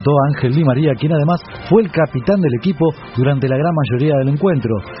Ángel Di María, quien además fue el capitán del equipo durante la gran mayoría del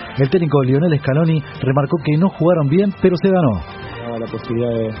encuentro. El técnico Lionel Scaloni remarcó que no jugaron bien, pero se ganó. La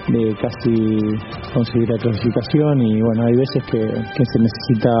posibilidad de casi conseguir la clasificación y bueno, hay veces que se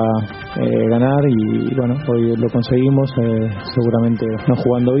necesita ganar y bueno, hoy lo conseguimos, seguramente no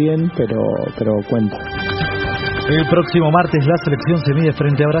jugando bien, pero cuenta. El próximo martes la selección se mide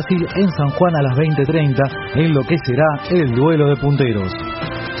frente a Brasil en San Juan a las 20:30 en lo que será el duelo de punteros.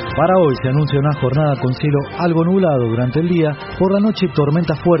 Para hoy se anuncia una jornada con cielo algo nublado durante el día, por la noche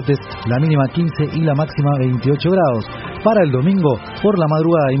tormentas fuertes, la mínima 15 y la máxima 28 grados. Para el domingo, por la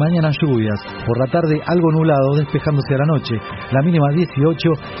madrugada y mañana lluvias, por la tarde algo nublado despejándose a la noche, la mínima 18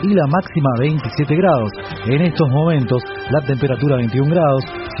 y la máxima 27 grados. En estos momentos la temperatura 21 grados,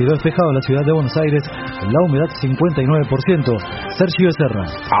 cielo despejado en la ciudad de Buenos Aires, la humedad 59%. Sergio Becerra.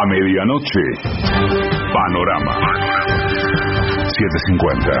 A medianoche, Panorama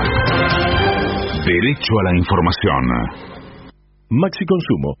 750. Derecho a la información. Maxi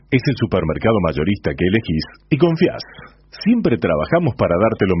Consumo es el supermercado mayorista que elegís y confías. Siempre trabajamos para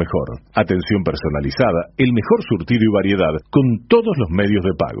darte lo mejor. Atención personalizada, el mejor surtido y variedad con todos los medios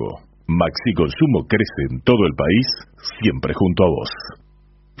de pago. Maxi Consumo crece en todo el país, siempre junto a vos.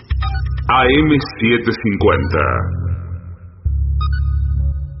 AM 750.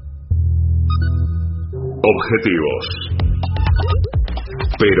 Objetivos,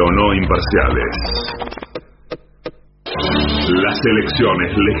 pero no imparciales. Las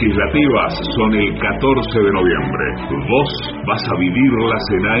elecciones legislativas son el 14 de noviembre. Vos vas a vivirlas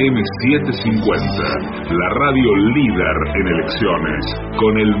en AM 750, la radio líder en elecciones,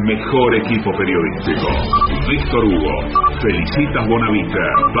 con el mejor equipo periodístico. Víctor Hugo, Felicitas Bonavita,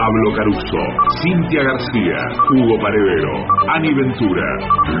 Pablo Caruso, Cintia García, Hugo Paredero, Ani Ventura,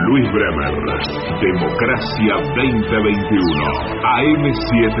 Luis Bremer. Democracia 2021, AM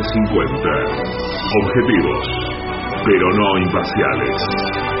 750. Objetivos, pero no imparciales.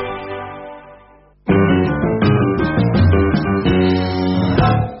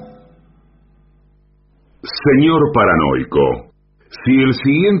 Señor paranoico, si el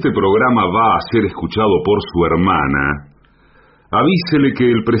siguiente programa va a ser escuchado por su hermana, avísele que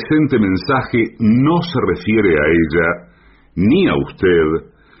el presente mensaje no se refiere a ella, ni a usted,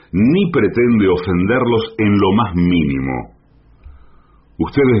 ni pretende ofenderlos en lo más mínimo.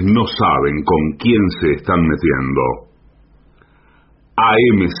 Ustedes no saben con quién se están metiendo.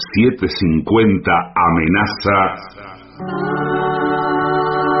 AM 750 amenaza.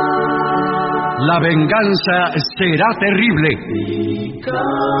 La venganza será terrible.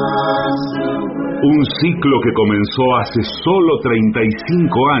 Un ciclo que comenzó hace solo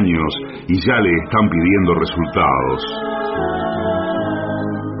 35 años y ya le están pidiendo resultados.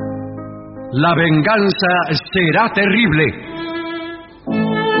 La venganza será terrible.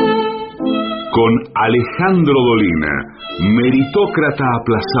 Con Alejandro Dolina, meritócrata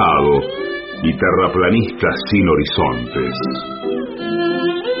aplazado y terraplanista sin horizontes.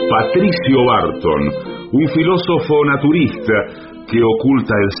 Patricio Barton, un filósofo naturista que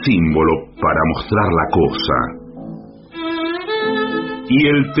oculta el símbolo para mostrar la cosa. Y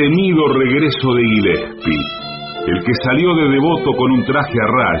el temido regreso de Gillespie, el que salió de devoto con un traje a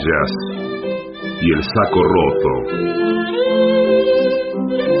rayas y el saco roto.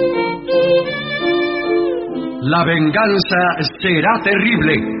 La venganza será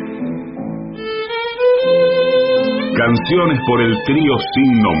terrible. Canciones por el trío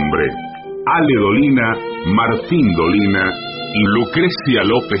sin nombre: Ale Dolina, Martín Dolina y Lucrecia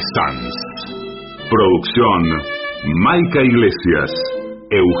López Sanz. Producción: Maica Iglesias,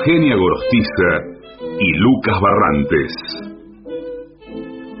 Eugenia Gorostiza y Lucas Barrantes.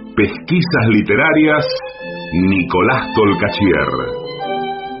 Pesquisas literarias: Nicolás Tolcachier.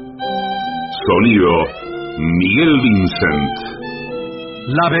 Sonido: Miguel Vincent.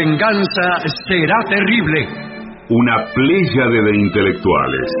 La venganza será terrible. Una pléyade de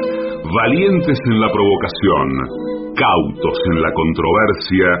intelectuales, valientes en la provocación, cautos en la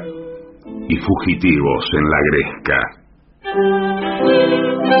controversia y fugitivos en la gresca.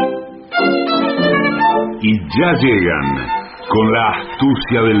 Y ya llegan, con la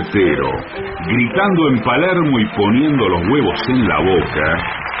astucia del tero, gritando en Palermo y poniendo los huevos en la boca,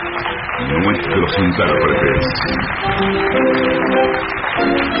 nuestros intérpretes.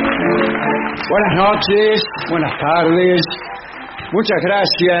 Buenas noches, buenas tardes. Muchas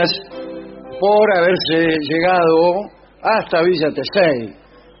gracias por haberse llegado hasta Villa Tesey,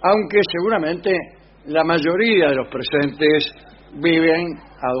 aunque seguramente la mayoría de los presentes viven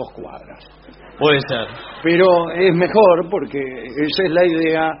a 2 cuadras. Puede ser. Pero es mejor porque esa es la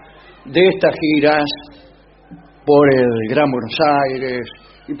idea de estas giras por el Gran Buenos Aires,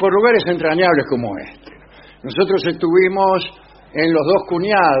 y por lugares entrañables como este. Nosotros estuvimos en Los Dos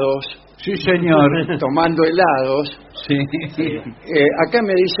Cuñados. Sí, señor. Tomando helados. Sí. Acá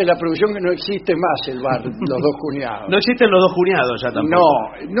me dice la producción que no existe más el bar Los Dos Cuñados. No existen Los Dos Cuñados ya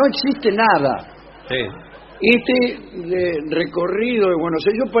tampoco. No existe nada. Sí. Recorrido de Buenos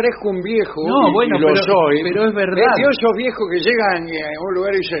Aires, yo parezco un viejo. No, bueno, lo soy. pero es verdad. Yo esos viejos que llegan a un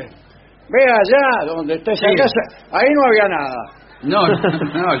lugar y dicen, ve allá donde está esa casa, ahí no había nada. No,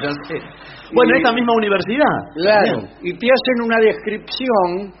 ya sé. Bueno, esta misma universidad. Claro. Bien. Y te hacen una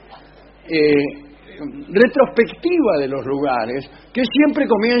descripción retrospectiva de los lugares, que siempre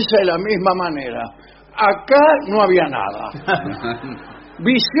comienza de la misma manera. Acá no había nada.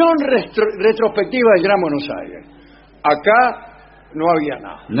 Visión retrospectiva del Gran Buenos Aires. Acá no había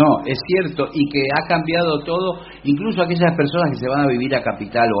nada. No, es cierto, y que ha cambiado todo, incluso aquellas personas que se van a vivir a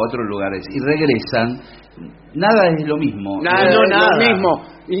Capital o a otros lugares y regresan, nada es lo mismo. Nada es lo mismo.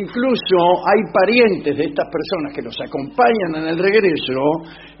 Incluso hay parientes de estas personas que los acompañan en el regreso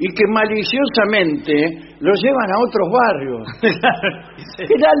y que maliciosamente los llevan a otros barrios.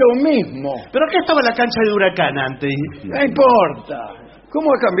 Era lo mismo. Pero acá estaba la cancha de Huracán antes. No importa. ¿Cómo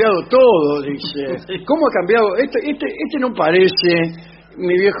ha cambiado todo? Dice. ¿Cómo ha cambiado? Este no parece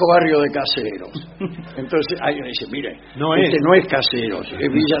mi viejo barrio de Caseros. Entonces alguien dice, mire, no es Caseros, es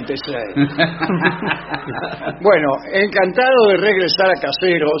Villa Tesey. Bueno, encantado de regresar a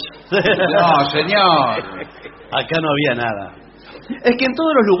Caseros. No, señor. Acá no había nada. Es que en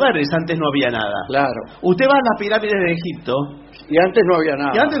todos los lugares antes no había nada. Claro. Usted va a las pirámides de Egipto. Y antes no había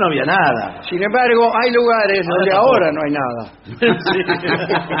nada. Y antes no había nada. Sin embargo, hay lugares donde ahora no hay nada.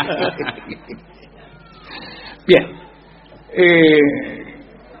 Bien.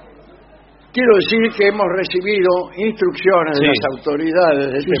 Quiero decir que hemos recibido instrucciones de las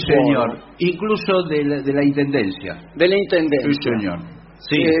autoridades de este señor. foro. Incluso de la Intendencia. De la Intendencia. Sí, señor.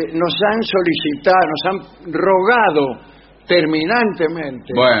 Sí. Nos han solicitado, nos han rogado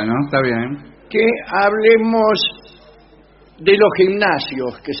terminantemente. Bueno, está bien. Que hablemos de los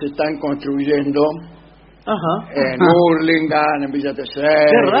gimnasios que se están construyendo. Ajá. En Hurlingham, en Villa Tesey.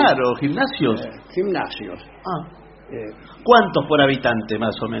 Qué raro, gimnasios. Gimnasios. ¿Cuántos por habitante,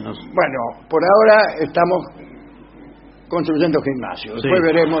 más o menos? Bueno, por ahora estamos construyendo gimnasios. Después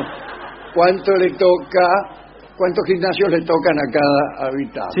veremos cuántos gimnasios le tocan a cada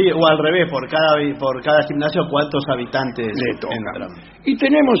habitante. Sí, o al revés, por cada gimnasio, ¿cuántos habitantes le tocan? entran? Y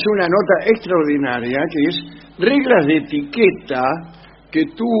tenemos una nota extraordinaria que es reglas de etiqueta que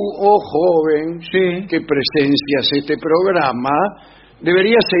tú, joven, que presencias este programa,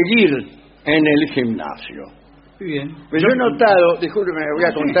 deberías seguir en el gimnasio. Muy bien. Pero yo he notado, discúlpeme, voy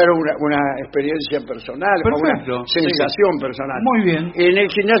a contar una experiencia personal, una sensación personal. Muy bien. En el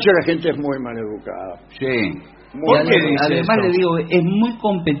gimnasio la gente es muy mal educada. Sí. Además le digo, es muy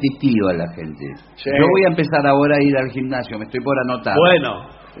competitiva la gente. Sí. Yo voy a empezar ahora a ir al gimnasio, me estoy por anotar.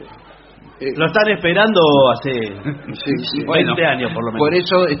 Bueno. Lo están esperando hace 20 años por lo menos. Por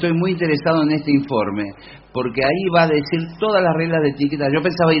eso estoy muy interesado en este informe, porque ahí va a decir todas las reglas de etiqueta. Yo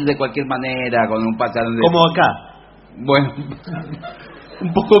pensaba ir de cualquier manera, con un pantalón de... Como acá. Bueno,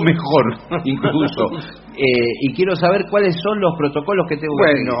 un poco mejor incluso. Y quiero saber cuáles son los protocolos que tengo que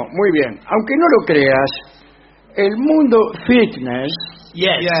seguir. Bueno, muy bien. Aunque no lo creas, el mundo fitness... Yes,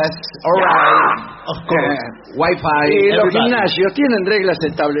 all right, of course. Wi-Fi. Los gimnasios tienen reglas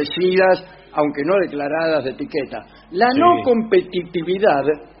establecidas, aunque no declaradas de etiqueta. La no competitividad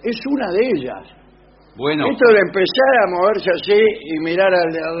es una de ellas. Bueno. Esto de empezar a moverse así y mirar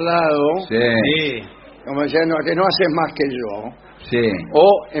al de al lado, como diciendo que no haces más que yo. Sí.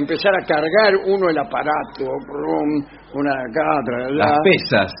 O empezar a cargar uno el aparato, una de acá, otra de allá. Las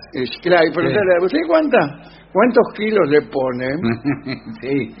pesas. Claro, y preguntarle, ¿usted cuántos kilos le pone?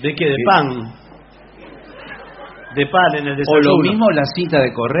 Sí. ¿De qué? ¿De pan? De pan en el desayuno. O lo mismo la cita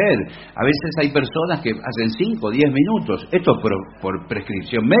de correr. A veces hay personas que hacen 5 o 10 minutos. Esto por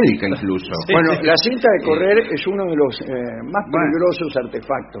prescripción médica incluso. Sí. Bueno, la cinta de correr es uno de los más peligrosos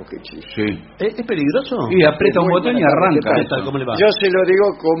artefactos que existen. ¿Es peligroso? Y aprieta un botón y arranca. ¿Cómo le va? Yo se lo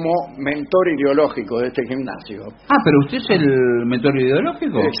digo como mentor ideológico de este gimnasio. Ah, pero usted es el mentor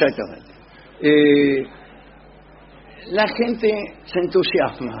ideológico. Exactamente. La gente se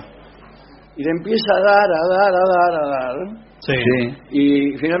entusiasma y le empieza a dar. Sí.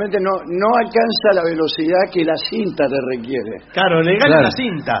 Y finalmente no alcanza la velocidad que la cinta te requiere. Claro, le gana la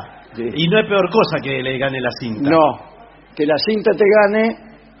cinta. Sí. Y no es peor cosa que le gane la cinta. No, que la cinta te gane,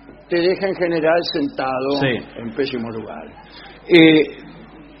 te deja en general sentado en pésimo lugar.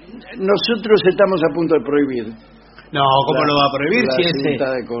 Nosotros estamos a punto de prohibir. No, ¿cómo lo va a prohibir si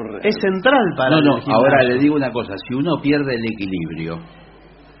cinta de correr es central para No, ahora le digo una cosa, si uno pierde el equilibrio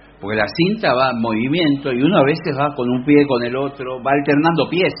Porque la cinta va en movimiento y uno a veces va con un pie con el otro, va alternando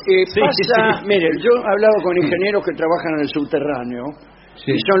pies. Mire, yo he hablado con ingenieros que trabajan en el subterráneo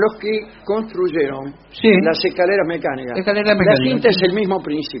y son los que construyeron las escaleras mecánicas. La cinta es el mismo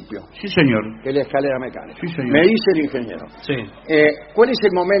principio. Sí, señor. Que la escalera mecánica. Sí, señor. Me dice el ingeniero. Sí. ¿Cuál es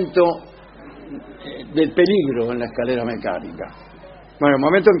el momento del peligro en la escalera mecánica? Bueno, el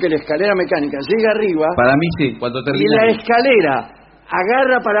momento en que la escalera mecánica llega arriba. Para mí sí, cuando termina. Y la escalera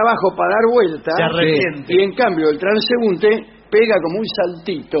agarra para abajo para dar vuelta. Se arrepiente. Y en cambio el transeúnte pega como un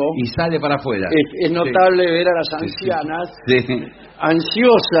saltito. Y sale para afuera. Es notable ver a las ancianas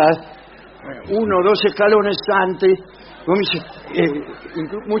ansiosas, 1 o 2 escalones antes. Como dice,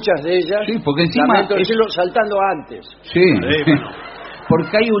 muchas de ellas. Sí, porque encima. Saltando antes. Sí.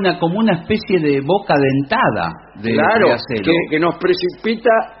 Porque hay como una especie de boca dentada de acero. Que nos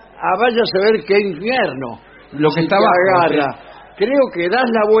precipita a vaya a saber qué infierno. Lo que está abajo. Agarra. Creo que das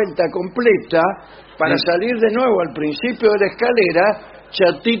la vuelta completa para salir de nuevo al principio de la escalera,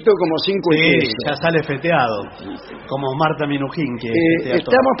 chatito como 5 pesos. Ya sale feteado, como Marta Minujín.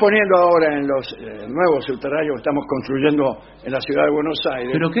 Estamos poniendo ahora en los nuevos subterráneos que estamos construyendo en la ciudad de Buenos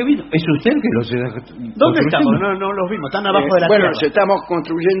Aires. ¿Pero qué vino? ¿Es usted que los ¿Dónde estamos? No los vimos, están abajo de la tierra. Bueno, estamos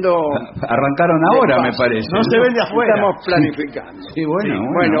construyendo. Arrancaron ahora, me parece. No se ven de afuera. Estamos planificando. Sí, bueno.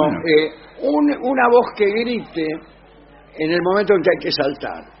 Una voz que grite en el momento en que hay que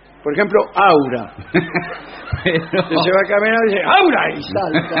saltar. Por ejemplo, Aura. Se va caminando y dice ¡Aura! Y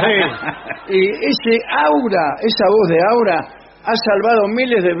salta. Y esa voz de Aura ha salvado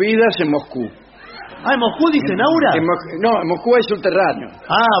miles de vidas en Moscú. ¿En Moscú dicen Aura? En Moscú hay subterráneo.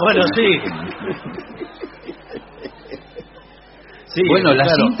 Bueno, sí. Sí, bueno, la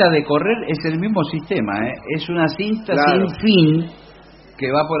cinta de correr es el mismo sistema, ¿eh? Es una cinta sin fin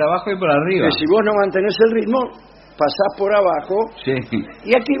que va por abajo y por arriba. Si vos no mantenés el ritmo, pasás por abajo. Sí.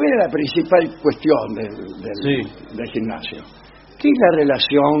 Y aquí viene la principal cuestión del gimnasio. ¿Qué es la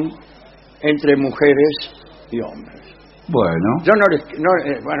relación entre mujeres y hombres? Bueno. Yo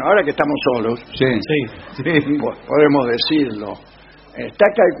bueno, ahora que estamos solos, podemos decirlo. Está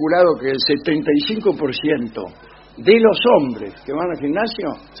calculado que el 75% de los hombres que van al gimnasio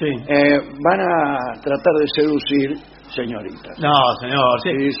van a tratar de seducir señoritas. No, señor,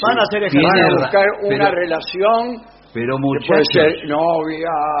 van a hacer ejercicio. Van a buscar una relación. Pero muchachos, puede ser novia,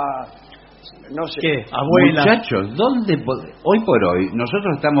 no sé. ¿Qué? Abuela. Muchachos, hoy por hoy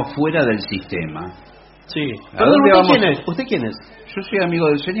nosotros estamos fuera del sistema. Sí. ¿A dónde vamos? ¿Usted quién es? Yo soy amigo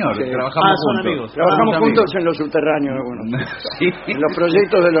del señor. Trabajamos son juntos. amigos. Trabajamos juntos en los subterráneos. En los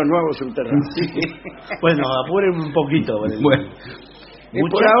proyectos de los nuevos subterráneos. Bueno, apuren un poquito. Bueno. Y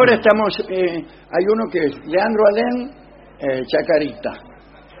por ahora estamos. Hay uno que es Leandro Alén, Chacarita.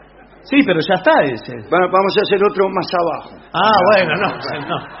 Sí, pero ya está ese. Vamos a hacer otro más abajo. Bueno, no.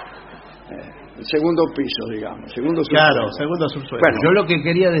 El segundo piso, digamos. Segundo subsuelo. Bueno, yo lo que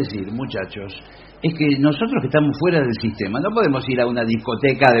quería decir, muchachos, es que nosotros que estamos fuera del sistema no podemos ir a una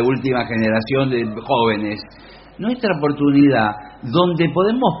discoteca de última generación de jóvenes. Nuestra oportunidad donde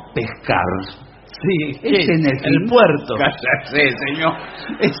podemos pescar es en el puerto. Cállate, señor.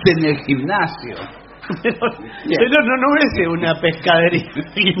 Es en el gimnasio. Pero no es una pescadería,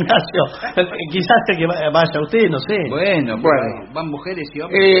 gimnasio. Quizás que vaya usted, no sé. Bueno, van mujeres y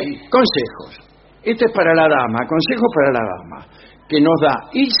hombres. Consejos. Este es para la dama. Consejos para la dama que nos da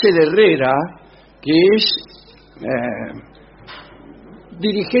Ilse de Herrera, que es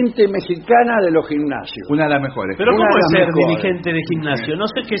dirigente mexicana de los gimnasios. Una de las mejores. Pero ¿cómo es ser dirigente de gimnasio? No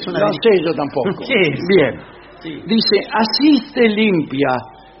sé qué es una. No sé yo tampoco. ¿Qué es? Bien. Sí. Dice, asiste limpia,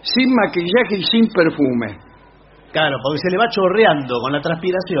 sin maquillaje y sin perfume. Claro, porque se le va chorreando con la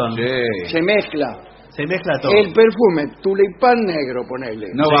transpiración. Se mezcla todo. El perfume, tulipán negro, ponele.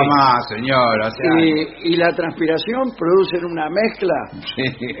 No va más, señor. Y la transpiración produce una mezcla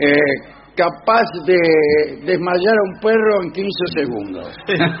capaz de desmayar a un perro en 15 segundos.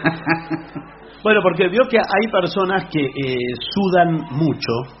 Bueno, porque vio que hay personas que sudan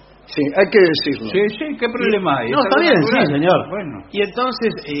mucho. Sí, hay que decirlo. Sí, ¿qué problema hay? No, está bien, natural. Sí, señor. Bueno. Y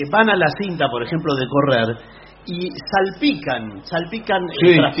entonces van a la cinta, por ejemplo, de correr y salpican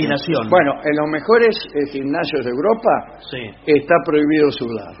transpiración. Bueno, en los mejores gimnasios de Europa está prohibido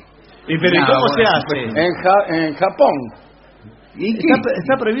sudar. ¿Pero cómo se hace? En Japón. ¿Y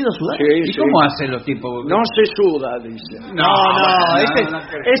 ¿Está prohibido sudar? ¿Y cómo hacen los tipos? No se suda, dice. No,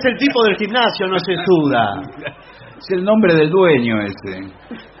 es el tipo del gimnasio, no se suda. Es el nombre del dueño ese.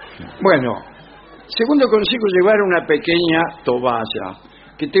 Bueno, segundo consejo, llevar una pequeña toalla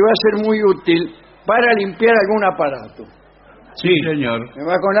que te va a ser muy útil para limpiar algún aparato. Sí, señor. Me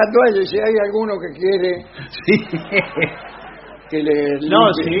va con la toalla y si hay alguno que quiere que le... No,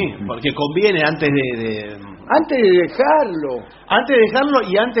 limpie. sí, porque conviene antes de... Antes de dejarlo, Antes de dejarlo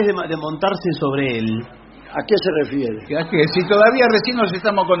y antes de montarse sobre él. ¿a qué se refiere? Que si todavía recién nos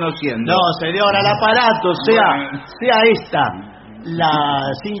estamos conociendo. No, señor, al aparato, sea esta la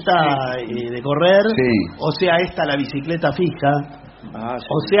cinta de correr, Sí. o sea esta la bicicleta fija, Ah, sí.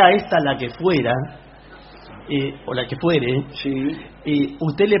 o sea esta la que fuera, o la que fuere, Sí. y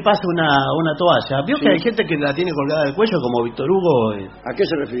usted le pasa una toalla. ¿Vio Sí. que hay gente que la tiene colgada del cuello, como Víctor Hugo? ¿A qué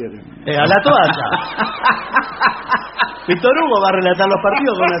se refiere? A la toalla. Víctor Hugo va a relatar los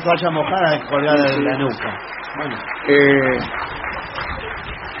partidos con una toalla mojada colgada de la nuca. Bueno.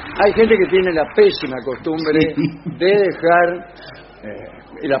 Hay gente que tiene la pésima costumbre de dejar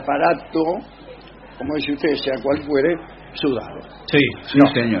el aparato, como dice usted, sea cual fuere, sudado. Sí, Sí,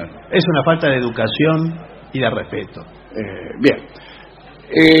 señor. es una falta de educación y de respeto. Bien.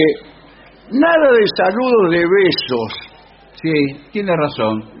 Nada de saludos de besos. Sí, tiene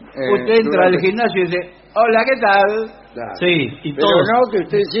razón. Usted entra durante- al gimnasio y dice, hola, ¿qué tal? Claro. Sí, y Pero todos. no que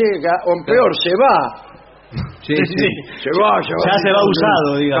usted llega, o peor, se va. Sí, Se va, Ya se va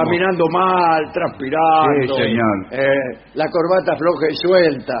usado, digamos. caminando mal, transpirando. Sí, señor. La corbata floja y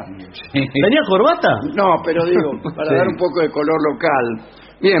suelta. ¿Tenía corbata? No, pero digo, para Sí. dar un poco de color local.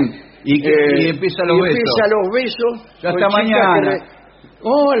 Bien. Y empieza los besos. Empieza los besos. Ya con hasta chicas mañana.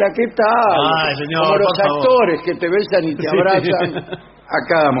 Hola, ¿qué tal? Ay, señor, Como los por favor. actores que te besan y te Sí. abrazan a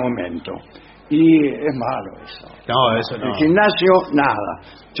cada momento. Y es malo eso. No, eso En no. el gimnasio, nada.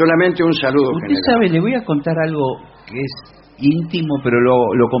 Solamente un saludo Usted general. sabe, le voy a contar algo que es íntimo, pero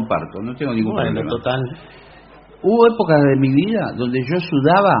lo comparto. No tengo ningún Bueno, problema. total. Hubo épocas de mi vida donde yo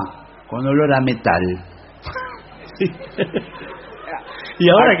sudaba con olor a metal. ¿Y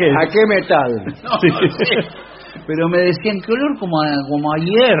ahora qué? ¿A qué metal? No, pero me decían que olor como a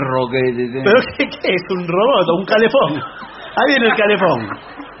hierro. ¿Pero qué es? ¿Un robot o un calefón? Ahí viene el calefón.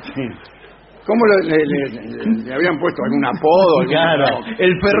 ¿Cómo le habían puesto algún apodo? Claro.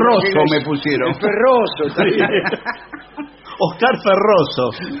 El ferroso me pusieron. El ferroso, está bien. Oscar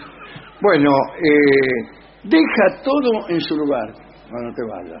Ferroso. Bueno, deja todo en su lugar cuando te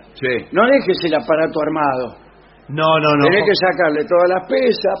vayas. Sí. No dejes el aparato armado. No. Tenés que sacarle todas las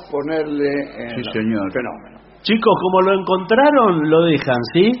pesas, ponerle... Sí, señor. Fenómeno. Chicos, como lo encontraron, lo dejan,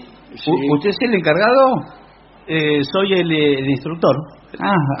 ¿sí? Sí. ¿Usted es el encargado? Soy el instructor.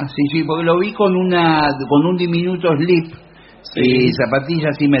 Ah, sí, porque lo vi con un diminuto slip y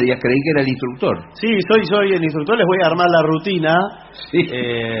zapatillas y medias. Creí que era el instructor. Sí, soy el instructor. Les voy a armar la rutina. Sí.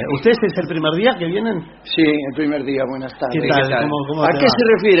 ¿Ustedes es el primer día que vienen? Sí, el primer día, buenas tardes. ¿Qué tal? tal? ¿Cómo ¿A te qué va? se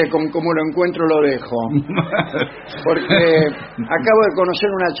refiere con cómo lo encuentro lo dejo? Porque acabo de conocer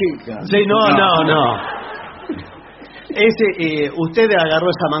una chica. Sí, no. ¿Usted agarró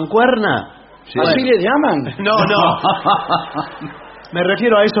esa mancuerna? Sí. ¿Así le llaman? No. Me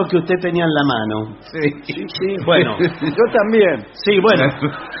refiero a eso que usted tenía en la mano. Sí. Bueno. Yo también. Sí, bueno.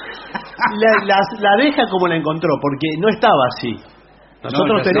 La deja como la encontró, porque no estaba así.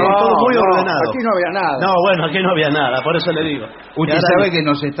 Nosotros No, tenemos todo muy ordenado. Aquí no había nada. No, bueno, aquí no había nada, por eso le digo. Usted Y ahora- sabe que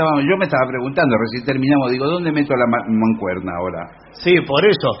yo me estaba preguntando, recién terminamos, digo, ¿dónde meto la mancuerna ahora? Sí, por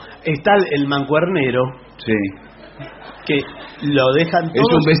eso. Está el mancuernero, Sí. que lo dejan ¿Es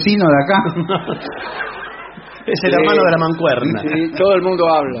todos... un vecino de acá? Es el hermano de la mancuerna. Sí, todo el mundo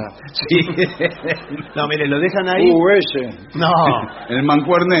habla. Sí. No, mire, lo dejan ahí. Ese. No, El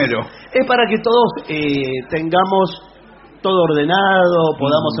mancuernero. es para que todos tengamos todo ordenado,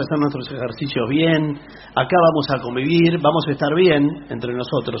 podamos hacer nuestros ejercicios bien. Acá vamos a convivir, vamos a estar bien entre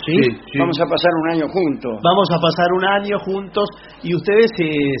nosotros, ¿sí? Sí. Vamos a pasar un año juntos. Vamos a pasar un año juntos y ustedes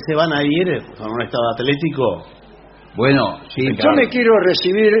se van a ir con un estado atlético. Bueno, sí. Yo me quiero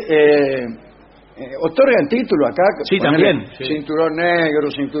recibir... ¿otorgan título acá? Sí, Ponele también, sí. Cinturón negro,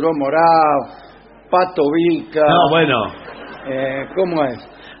 cinturón morado, pato bica. No, bueno. ¿Cómo es?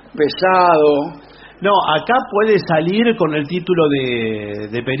 Pesado. No, acá puede salir con el título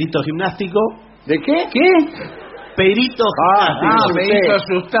de perito gimnástico. ¿De qué? Perito gimnástico. Me hizo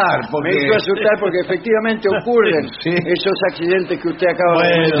asustar. Me hizo asustar porque efectivamente ocurren esos accidentes que usted acaba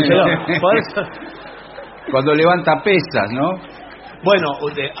de Bueno, mencionar. pero por eso... Cuando levanta pesas, ¿no? Bueno,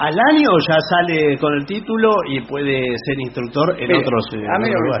 al año ya sale con el título y puede ser instructor en Mire, otros a mí otros no me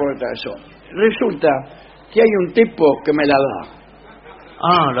lugares. importa eso. Resulta que hay un tipo que me la da.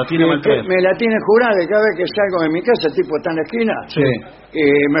 Ah, lo tiene mal Que preso. me la tiene jurada que cada vez que salgo de mi casa, el tipo está en la esquina, Sí.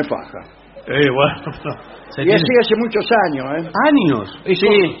 me faja. Bueno, y así hace muchos años, ¿eh? ¿Años?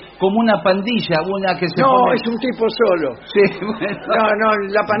 Sí, como una pandilla, una que se No, pone... es un tipo solo. Sí, bueno. No,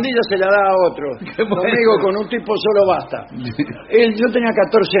 la pandilla se la da a otro. Bueno. Conmigo con un tipo solo basta. Yo tenía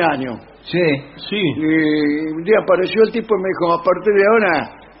 14 años. Sí. Y un día apareció el tipo y me dijo, a partir de ahora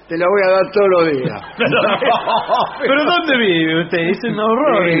te la voy a dar todos los días. ¿Pero dónde vive usted? Es un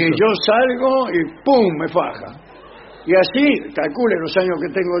horror. Yo salgo y ¡pum! Me faja. Y así, calcule los años que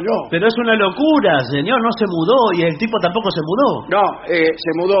tengo yo. Pero es una locura, señor, no se mudó y el tipo tampoco se mudó. No,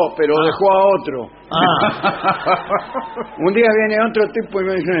 se mudó, pero dejó a otro. Un día viene otro tipo y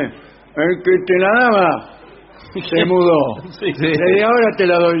me dice, el que te la daba se mudó. Sí. Desde ahora te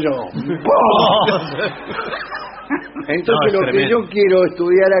la doy yo. Entonces lo que yo quiero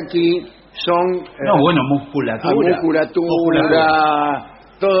estudiar aquí son... musculatura,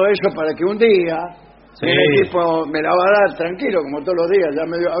 todo eso para que un día... Sí. El tipo me la va a dar tranquilo, como todos los días. A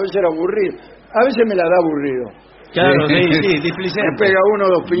veces era aburrido. A veces me la da aburrido. Claro, sí, displicente. Me pega uno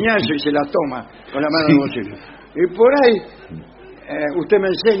o dos piñazos y se la toma con la mano en el bolsillo. Y por ahí, usted me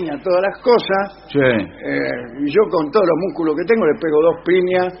enseña todas las cosas. Sí. Y yo con todos los músculos que tengo le pego 2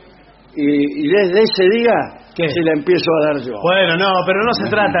 piñas. Y desde ese día se la empiezo a dar yo. Bueno, no, pero no se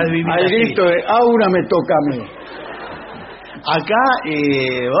trata de vivir al así. grito de Aura me toca a mí. Acá,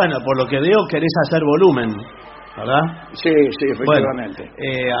 bueno, por lo que veo querés hacer volumen, ¿verdad? Sí, efectivamente.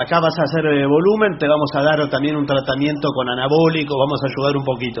 Bueno, acá vas a hacer volumen, te vamos a dar también un tratamiento con anabólico, vamos a ayudar un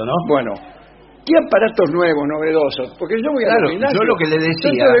poquito, ¿no? Bueno, ¿qué aparatos nuevos, novedosos? Porque yo voy a Claro, al gimnasio, yo lo que le decía...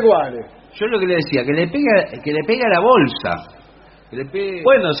 son todos iguales. Yo lo que le decía, que le pega la bolsa.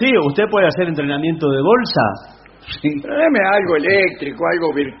 Bueno, sí, usted puede hacer entrenamiento de bolsa. Sí. Pero dame algo eléctrico,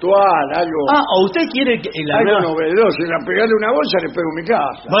 algo virtual, algo... ¿O usted quiere que algo novedoso? Y a pegarle una bolsa le pego en mi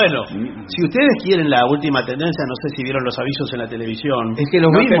casa. Bueno, si ustedes quieren la última tendencia, no sé si vieron los avisos en la televisión. Es que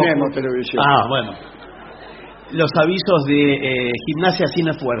los no vimos. tenemos televisión. Bueno. Los avisos de gimnasia sin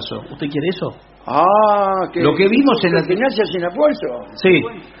esfuerzo. ¿Usted quiere eso? Lo que vimos en la gimnasia sin esfuerzo. Sí.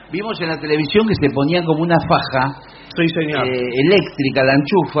 Vimos en la televisión que se ponía como una faja... Sí, señor. Eléctrica, la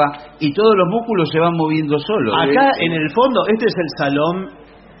enchufa, y todos los músculos se van moviendo solos. Acá, en el fondo, este es el salón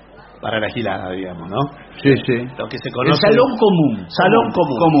para la gilada, digamos, ¿no? Sí. Lo que se conoce... El salón común. Salón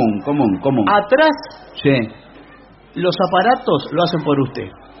común. Atrás, sí, los aparatos lo hacen por usted.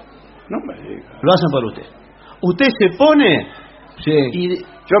 No me diga. Lo hacen por usted. Usted se pone... Sí. Y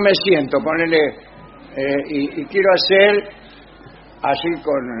yo me siento, ponele... y quiero hacer... Así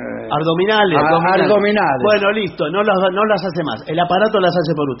con... abdominales. Abdominales. Bueno, listo, no las hace más. El aparato las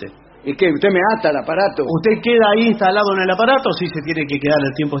hace por usted. ¿Y qué? ¿Usted me ata el aparato? Usted queda ahí instalado en el aparato, si se tiene que quedar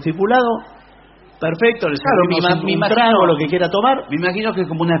el tiempo estipulado. Perfecto, le servimos un trago, lo que quiera tomar. Me imagino que es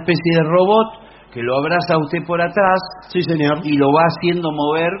como una especie de robot que lo abraza a usted por atrás. Sí, señor. Y lo va haciendo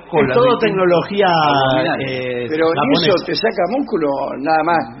mover con la... todo tecnología... pero japonesa. ¿eso te saca músculo nada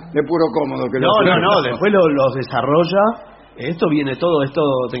más de puro cómodo? Que no, después los desarrolla... Esto viene todo, es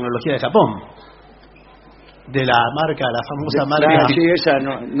todo tecnología de Japón. De la marca, la famosa marca... Sí, esa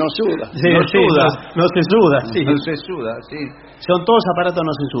no suda. Sí, no se suda, sí. No se suda, sí. Son todos aparatos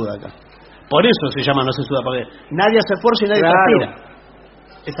no se suda acá. Por eso se llama no se suda, porque nadie hace esfuerzo y nadie transpira.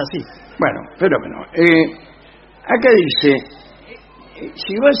 Es así. Bueno, fenómeno. Acá dice,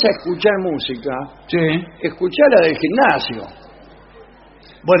 si vas a escuchar música, escuchá la del gimnasio.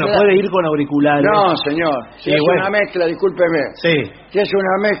 Bueno, puede ir con auriculares. No, señor. Si es una mezcla, discúlpeme. Sí. Si es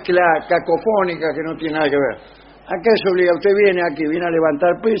una mezcla cacofónica que no tiene nada que ver. Acá es obligado. Usted viene a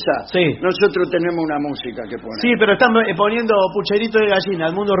levantar pesas. Sí. Nosotros tenemos una música que poner. Sí, pero están poniendo pucherito de gallina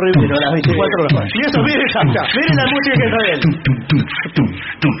al mundo Rivero a las 24 horas. Y eso, miren acá. Miren la música que está él.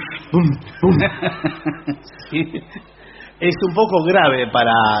 Es un poco grave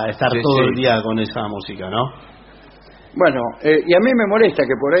para estar todo el día con esa música, ¿no? Bueno, y a mí me molesta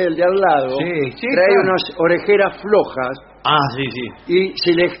que por ahí el de al lado trae unas orejeras flojas. Sí. Y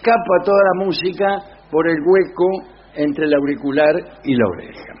se le escapa toda la música por el hueco entre el auricular y la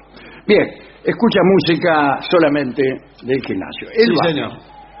oreja. Bien, escucha música solamente del gimnasio. El baño. Señor.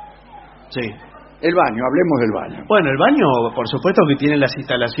 Sí. El baño, hablemos del baño. Bueno, el baño, por supuesto que tiene las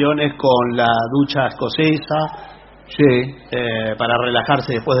instalaciones con la ducha escocesa. Para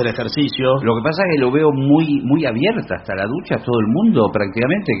relajarse después del ejercicio. Lo que pasa es que lo veo muy abierta hasta la ducha, todo el mundo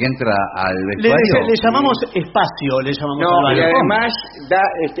prácticamente que entra al vestuario. Le llamamos espacio, le llamamos al baño. Y además da,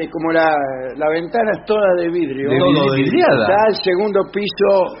 como la ventana es toda de vidrio, todo vidriada. Da al segundo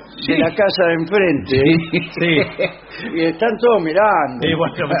piso de la casa de enfrente. Y están todos mirando.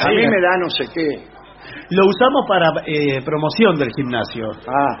 A mí me da no sé qué. Lo usamos para promoción del gimnasio,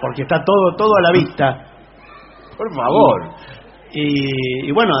 porque está todo a la vista. Por favor.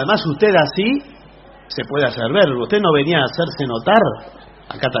 Y bueno, además usted así se puede hacer ver. Usted no venía a hacerse notar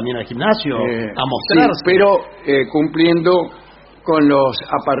acá también al gimnasio, a mostrarse. Sí, pero cumpliendo con los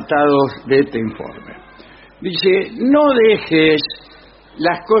apartados de este informe. Dice, no dejes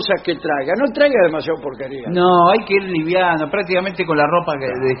las cosas que traiga. No traiga demasiado porquería. No, hay que ir liviano, prácticamente con la ropa que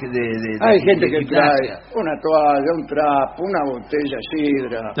hay gente que trae una toalla, un trapo, una botella de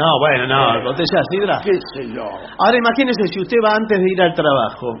sidra. No, bueno, no, botella de sidra. ¿Qué sé yo? Ahora imagínese si usted va antes de ir al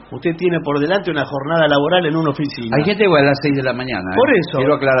trabajo. Usted tiene por delante una jornada laboral en una oficina. Hay gente que va a las 6 de la mañana. Por eso.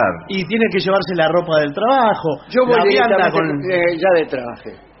 Quiero aclarar. Y tiene que llevarse la ropa del trabajo. Yo voy la vianda directamente ya de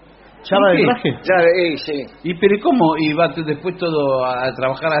traje. ¿Ya va de traje? Ya, sí. ¿Y pero cómo? ¿Y va después todo a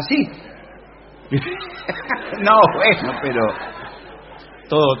trabajar así? No, bueno, pero...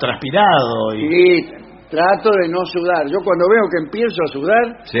 Todo transpirado. Y trato de no sudar. Yo cuando veo que empiezo a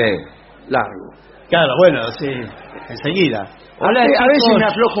sudar, Sí. largo. Claro, bueno, sí, enseguida. Hola, A veces chicos. me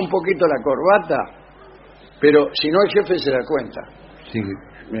aflojo un poquito la corbata, pero si no el jefe se da cuenta. Sí.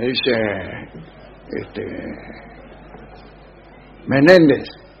 Me dice, Menéndez.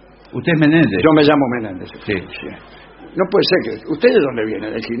 ¿Usted es Menéndez? Yo me llamo Menéndez. Sí. No puede ser que... ¿Usted de dónde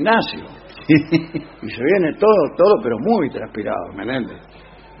viene? Del gimnasio. Y se viene todo, pero muy transpirado, Menéndez.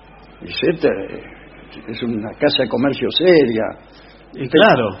 Dice, es una casa de comercio seria. Y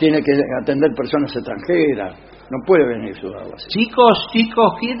claro. Tiene que atender personas extranjeras. No puede venir sudado así. Chicos,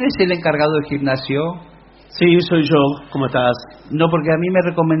 ¿quién es el encargado del gimnasio? Sí, soy yo. ¿Cómo estás? No, porque a mí me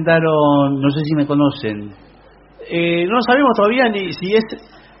recomendaron, no sé si me conocen. No sabemos todavía ni si es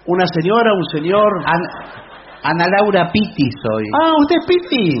una señora, un señor. Ana Laura Pitti soy. Ah, ¿usted es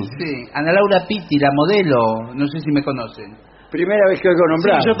Pitti? Sí, Ana Laura Pitti, la modelo. No sé si me conocen. Primera vez que oigo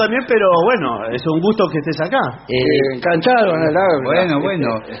nombrar. Sí, yo también, pero bueno, es un gusto que estés acá. Encantado, Ana Laura.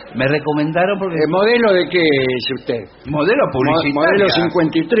 Bueno. Me recomendaron porque... ¿Modelo de qué es usted? ¿Modelo publicitaria? Modelo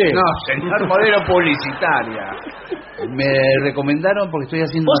 53. No, señor, modelo publicitaria. Me recomendaron porque estoy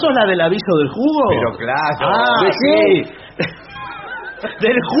haciendo... ¿Vos sos la del aviso del jugo? Pero claro. Ah, ¿De qué? sí.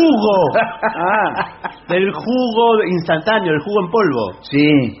 Del jugo. Ah. Del jugo instantáneo, el jugo en polvo.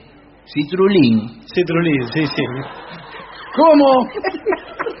 Sí. Citrulín. Citrulín, sí. ¿Cómo?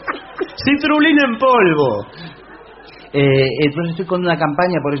 Citrulín en polvo. Entonces estoy con una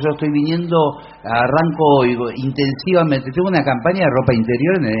campaña, por eso estoy viniendo, arranco intensivamente. Tengo una campaña de ropa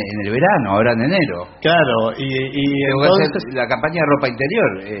interior en el verano, ahora en enero. Claro, y tengo entonces... que hacer la campaña de ropa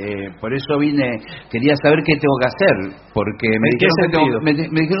interior. Por eso vine, quería saber qué tengo que hacer, porque me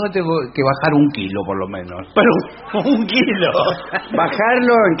dijeron que tengo que bajar 1 kilo por lo menos. Pero 1 kilo.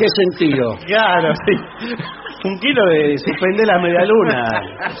 ¿Bajarlo en qué sentido? Claro, sí. 1 kilo de suspender la medialuna.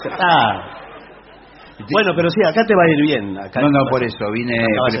 Bueno, pero sí, acá te va a ir bien. No, por eso, vine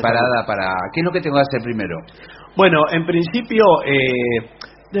preparada para... ¿Qué es lo que tengo que hacer primero? Bueno, en principio,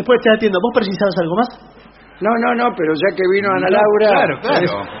 después te atiendo. ¿Vos precisabas algo más? No, pero ya que vino Ana Laura...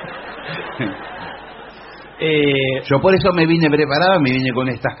 Claro. Yo por eso me vine preparada, me vine con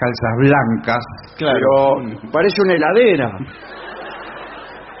estas calzas blancas. Claro. Pero parece una heladera.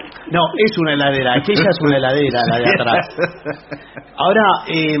 No, es una heladera. Aquella es una heladera, la de atrás. Ahora,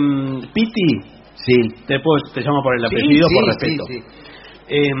 Piti... Sí. Te llamo por el apellido, por respeto. Sí.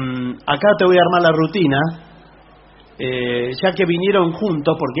 Acá te voy a armar la rutina, ya que vinieron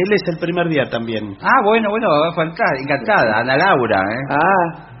juntos, porque él es el primer día también. Ah, bueno, va a faltar, encantada, Ana Laura,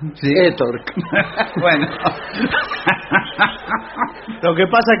 sí. Héctor. Bueno. Lo que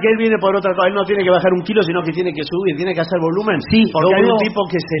pasa es que él viene por otra cosa, él no tiene que bajar 1 kilo, sino que tiene que subir, tiene que hacer volumen. Sí, porque hay un tipo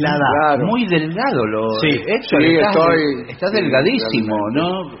que se la da. Claro. Muy delgado, Héctor, estás delgadísimo,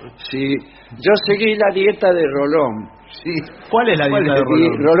 ¿no? Sí. Yo seguí la dieta de Rolón. Sí. ¿Cuál es la dieta de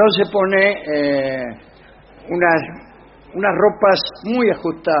Rolón? Rolón se pone unas ropas muy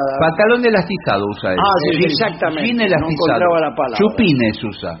ajustadas. Pantalón elastizado usa él. Sí, exactamente. Chupín elastizado. No encontraba la palabra. Chupines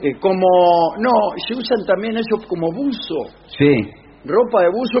usa. Se usan también eso como buzo. Sí. Ropa de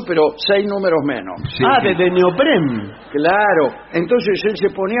buzo, pero 6 números menos. Sí. De neopren. Claro. Entonces él se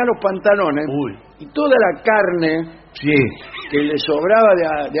ponía los pantalones y toda la carne que le sobraba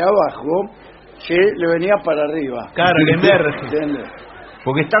de abajo se le venía para arriba. Claro, le emerge.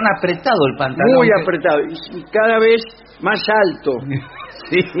 Porque está apretado el pantalón. Muy apretado y cada vez más alto.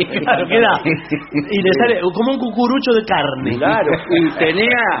 Sí, claro, queda. Y le sale como un cucurucho de carne. Claro, y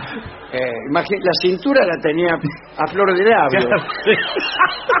tenía, la cintura la tenía a flor de labio.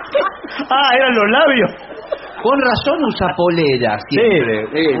 Eran los labios. Con razón usa polera siempre.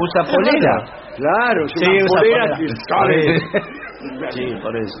 Sí. Usa polera. Claro, usa polera. Sí,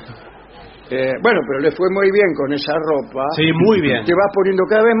 por eso. Bueno, pero le fue muy bien con esa ropa. Sí, muy bien. Te vas poniendo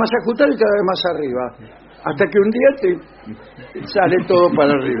cada vez más ajustado y cada vez más arriba. Hasta que un día te sale todo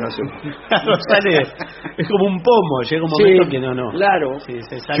para arriba. Claro, sale, es como un pomo, llega un momento que no. Claro, sí,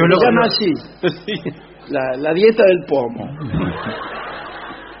 se sale. yo lo llamo así, Sí. la dieta del pomo.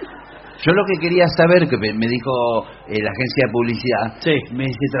 Yo lo que quería saber, que me dijo la agencia de publicidad, Sí. me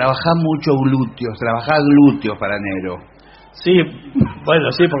dice, trabajá mucho glúteos para enero. Sí,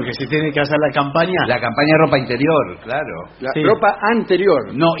 bueno, sí, porque si tiene que hacer la campaña. La campaña de ropa interior, claro. La Sí. ropa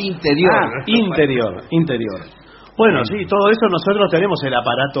anterior. No, interior. Interior. Bueno, sí, todo eso nosotros tenemos el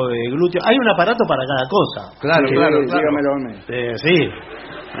aparato de glúteo. Hay un aparato para cada cosa. Claro, Sí, claro. dígamelo a mí. Sí,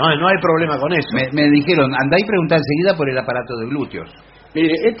 no hay problema con eso. Me dijeron, andá y preguntá enseguida por el aparato de glúteos.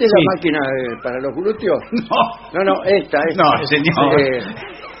 Mire, esta es Sí. la máquina para los glúteos. No. No, esta. No, señor.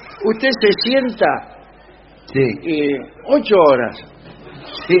 Usted se sienta Sí. 8 horas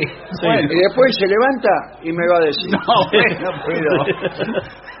Sí. y después se levanta y me va a decir. No, bueno, pero...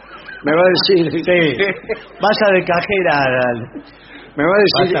 Me va a decir. Sí. Vaya de cajera. Me va a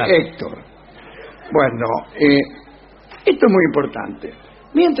decir Vaya. Héctor. Bueno, esto es muy importante.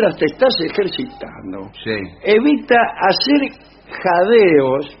 Mientras te estás ejercitando, Sí. evita hacer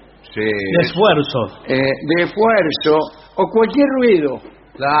jadeos Sí. De esfuerzo. de esfuerzo o cualquier ruido.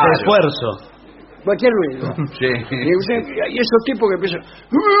 Claro. De esfuerzo. Cualquier ruido. Sí. Y esos tipos que empiezan.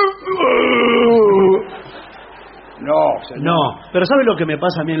 No, señor. No, pero ¿sabe lo que me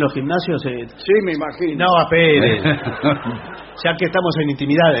pasa a mí en los gimnasios? Sí, me imagino. No, espere. Ya que estamos en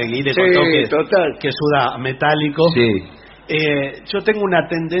intimidad, y le contó Sí, total. que suda metálico. Sí. Yo tengo una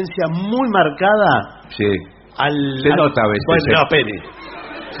tendencia muy marcada Sí. al... Se nota a veces, Bueno, sí. no, espere.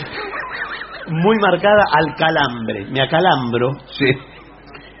 Muy marcada al calambre. Me acalambro Sí.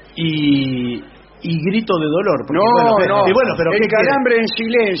 y grito de dolor. Porque, No, no. pero el ¿qué quiere? calambre en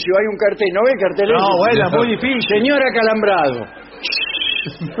silencio. Hay un cartel. ¿No ve el cartel? No, ese? bueno, es muy difícil. Señor acalambrado.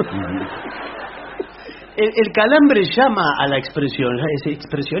 El calambre llama a la expresión, es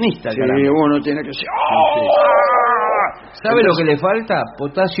expresionista el Sí, calambre. uno tiene que decir. ¿Sabe lo que le falta?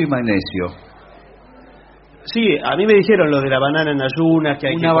 Potasio y magnesio. Sí, a mí me dijeron lo de la banana en ayunas, que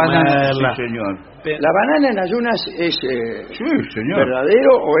hay Una que banana, comerla. sí, señor. ¿La banana en ayunas es Sí, señor.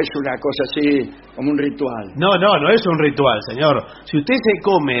 verdadero o es una cosa así como un ritual? No es un ritual, señor. Si usted se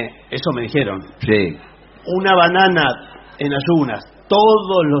come, eso me dijeron, Sí. una banana en ayunas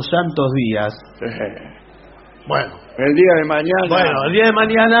todos los santos días, bueno, El día de mañana. el día de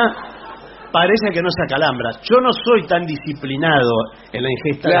mañana parece que no se acalambra. Yo no soy tan disciplinado en la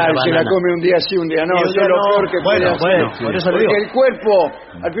ingesta Claro, de la se banana. la come un día sí, un día no. Y un Eso día es lo no. peor que puede hacer. Bueno, por eso le Porque digo. el cuerpo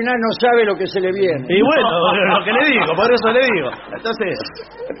al final no sabe lo que se le viene. Y bueno, lo que le digo, por eso le digo. Entonces,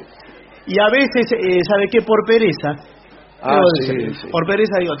 y a veces, ¿sabe qué? Por pereza. Sí. Por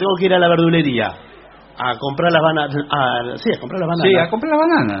pereza digo, tengo que ir a la verdulería a comprar las bananas. A comprar las bananas. Sí, a comprar la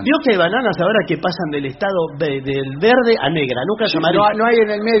banana. Vio que hay bananas ahora que pasan del estado del verde a negra, nunca es amarillo. No hay en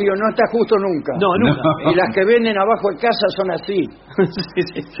el medio, no está justo nunca. No, nunca. Y las que venden abajo de casa son así.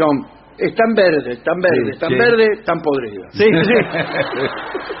 Sí. Están verdes, Sí. están podridas. Sí.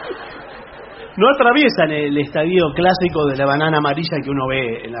 No atraviesan el estadio clásico de la banana amarilla que uno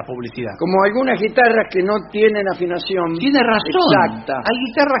ve en la publicidad. Como algunas guitarras que no tienen afinación Tiene razón. exacta. Hay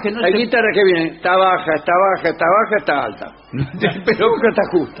guitarras que no Hay se... guitarras que vienen, está baja, está alta. Pero nunca está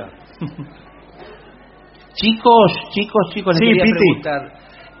justa. Chicos, les Sí, quería Piti. preguntar.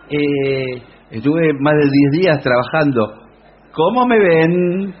 Estuve más de 10 días trabajando. ¿Cómo me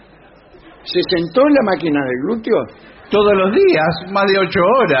ven? ¿Se sentó en la máquina del glúteo? Todos los días, más de 8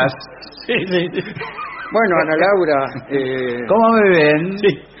 horas. Sí. Bueno, Ana Laura, ¿Cómo me ven? Sí.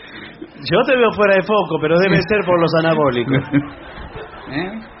 Yo te veo fuera de foco, pero debe ser por los anabólicos.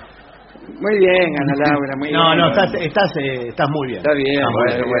 muy bien, Ana Laura, muy bien. No, estás muy bien. Está bien.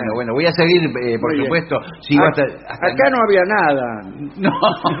 Bueno, voy a seguir, por Muy bien. supuesto. Sigo hasta Acá no había nada. No.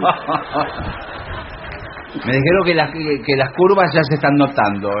 Me dijeron que las curvas ya se están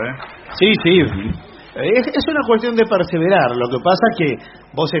notando, ¿eh? Sí. Es una cuestión de perseverar. Lo que pasa es que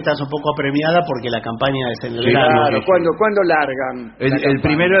vos estás un poco apremiada porque la campaña es en el verano. Claro, ¿cuándo largan? El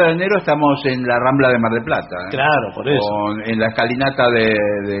 1 de enero estamos en la Rambla de Mar del Plata. ¿eh? Claro, por eso. En la escalinata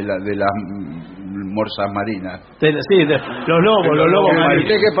de las morsas marinas. Los lobos marinos.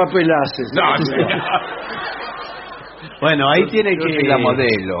 ¿Usted qué papel hace? Bueno, ahí tiene Yo que... soy la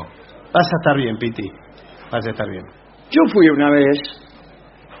modelo. Vas a estar bien, Piti. Vas a estar bien. Yo fui una vez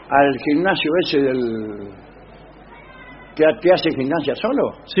al gimnasio ese que hace gimnasia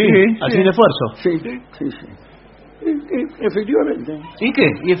solo. Sí, al sin esfuerzo. Sí. Efectivamente. ¿Y qué?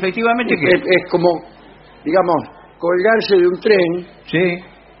 ¿Y efectivamente qué? Es como, digamos, colgarse de un tren Sí.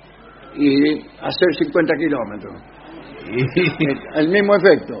 y hacer 50 kilómetros. El mismo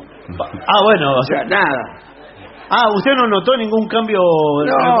efecto. Bueno, O sea, nada. ¿usted no notó ningún cambio?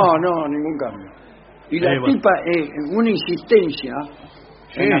 No, ningún cambio. Y la tipa, una insistencia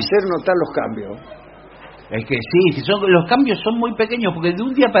en hacer notar los cambios. Es que sí, los cambios son muy pequeños, porque de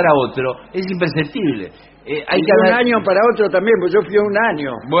un día para otro es imperceptible. Hay que un año para otro también, pues yo fui a un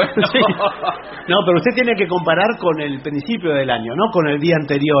año. Bueno, sí. No, pero usted tiene que comparar con el principio del año, no con el día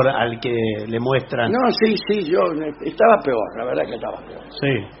anterior al que le muestran. No, sí, yo estaba peor, la verdad que estaba peor.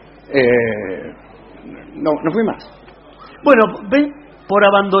 Sí. No fui más. Bueno, ve, por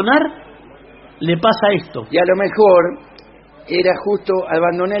abandonar le pasa esto. Y a lo mejor era justo,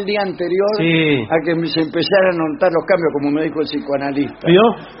 abandoné el día anterior a que se empezaran a notar los cambios, como me dijo el psicoanalista.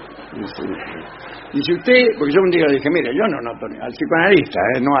 ¿Vio? Y si usted, porque yo un día le dije, mire, yo no noto al psicoanalista,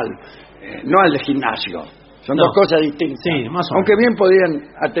 no al de gimnasio. Son dos cosas distintas. Sí, más o menos. Aunque bien podían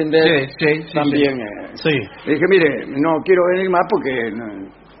atender también. Sí. Le dije, mire, no quiero venir más porque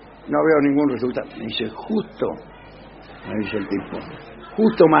no veo ningún resultado. Me dice, me dice el tipo,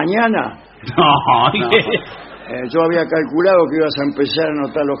 justo mañana. No. Yo había calculado que ibas a empezar a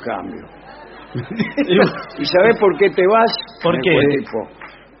notar los cambios. ¿Y sabés por qué te vas? ¿Por qué?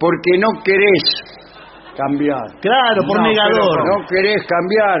 Porque no querés cambiar. Claro, por negador. No querés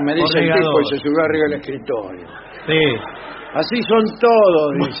cambiar, me dice el tipo, y se subió arriba del escritorio. Sí. Así son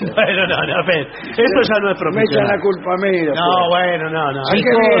todos, dice. Bueno, no, esto ya no es profesional. Me echan la culpa a mí. No, bueno, no. ¿A qué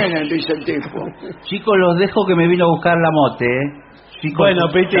vienen? Dice el tipo. Chicos, los dejo que me vino a buscar la mote, Chicos, bueno,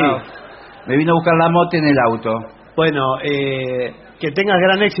 Piti. Me vino a buscar la mote en el auto. Bueno, que tengas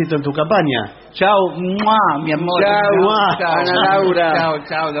gran éxito en tu campaña. Chao, mi amor. Chao, Ana Laura. Chao.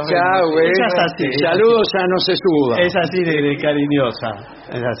 Chao, es así. Saludos a No Se Suba. Es así de cariñosa.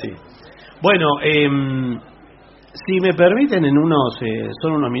 Es así. Bueno, si me permiten,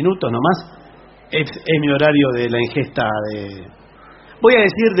 son unos minutos nomás, es mi horario de la ingesta voy a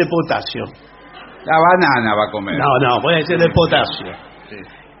decir de potasio. La banana va a comer. No, voy a decir de potasio. Sí.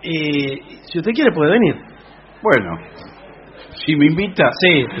 Y si usted quiere puede venir. Bueno, si me invita.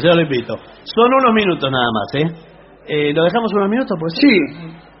 Sí, yo lo invito. Son unos minutos nada más, ¿Lo dejamos unos minutos? Pues sí.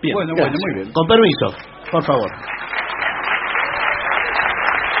 Bien, bueno, muy bien. Con permiso, por favor.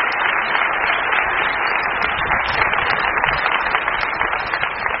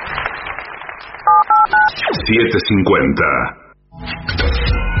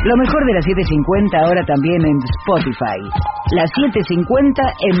 Lo mejor de las 7.50 ahora también en Spotify. Las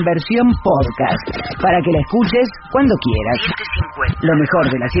 7.50 en versión podcast, para que la escuches cuando quieras. 7.50. Lo mejor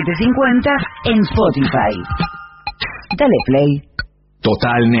de las 7.50 en Spotify. Dale play.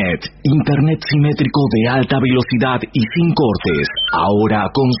 TotalNet, internet simétrico de alta velocidad y sin cortes. Ahora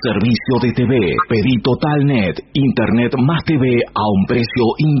con servicio de TV. Pedí TotalNet, internet más TV a un precio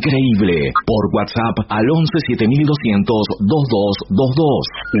increíble. Por WhatsApp al 11 7200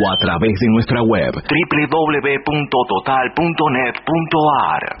 2222 o a través de nuestra web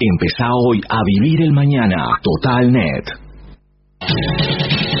www.total.net.ar. Empezá hoy a vivir el mañana. TotalNet.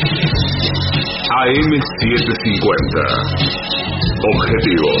 AM750.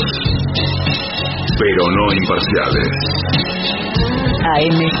 Objetivos, pero no imparciales.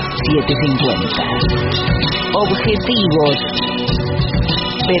 AM750. Objetivos,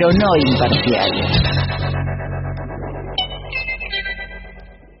 pero no imparciales.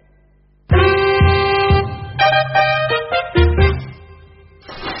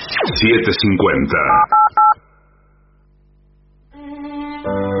 $7.50.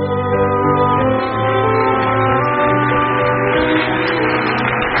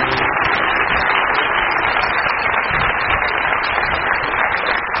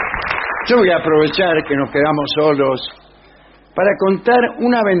 Yo voy a aprovechar que nos quedamos solos para contar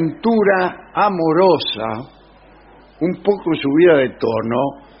una aventura amorosa, un poco subida de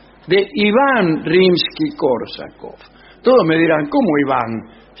tono, de Iván Rimsky-Korsakov. Todos me dirán, ¿cómo Iván?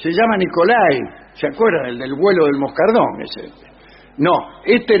 Se llama Nikolai, ¿se acuerdan? El del vuelo del moscardón ese. No,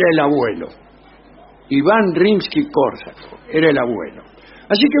 este era el abuelo. Iván Rimsky-Korsakov era el abuelo.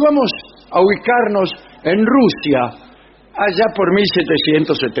 Así que vamos a ubicarnos en Rusia, allá por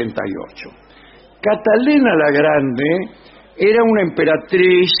 1778. Catalina la Grande era una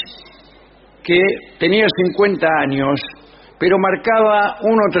emperatriz que tenía 50 años, pero marcaba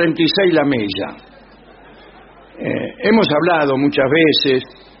 1,36 la milla. Hemos hablado muchas veces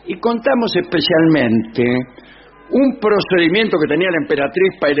y contamos especialmente un procedimiento que tenía la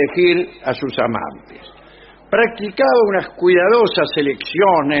emperatriz para elegir a sus amantes. Practicaba unas cuidadosas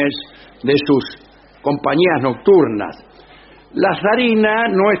selecciones de sus compañías nocturnas. La zarina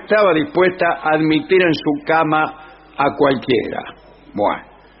no estaba dispuesta a admitir en su cama a cualquiera. Bueno,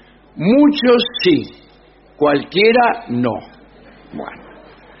 muchos sí, cualquiera no. Bueno,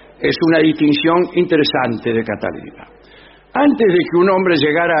 es una distinción interesante de Catalina. Antes de que un hombre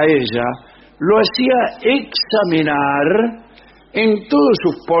llegara a ella, lo hacía examinar en todos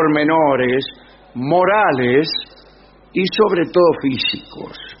sus pormenores morales y sobre todo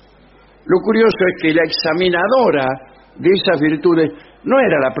físicos. Lo curioso es que la examinadora de esas virtudes no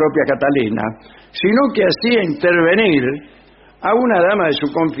era la propia Catalina, sino que hacía intervenir a una dama de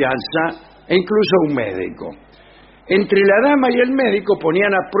su confianza e incluso a un médico. Entre la dama y el médico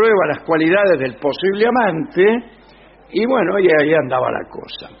ponían a prueba las cualidades del posible amante y bueno, y ahí andaba la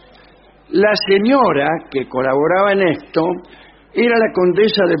cosa. La señora que colaboraba en esto era la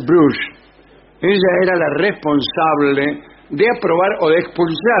condesa de Bruges. Ella era la responsable de aprobar o de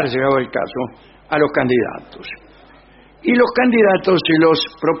expulsar, llegado el caso, a los candidatos. Y los candidatos se los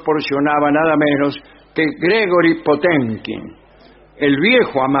proporcionaba nada menos que Gregory Potemkin, el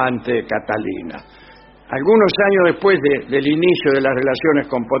viejo amante de Catalina. Algunos años después del inicio de las relaciones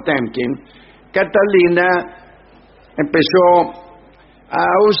con Potemkin, Catalina empezó a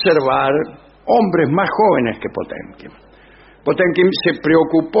observar hombres más jóvenes que Potemkin. Potemkin se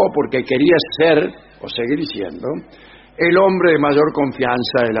preocupó porque quería ser, o seguir siendo, el hombre de mayor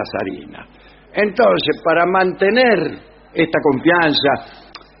confianza de la zarina. Entonces, para mantener esta confianza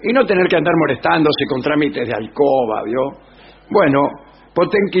y no tener que andar molestándose con trámites de alcoba, ¿vio? Bueno,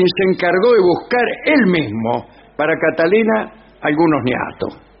 Potemkin se encargó de buscar él mismo para Catalina algunos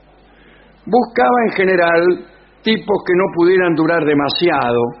niatos. Buscaba en general tipos que no pudieran durar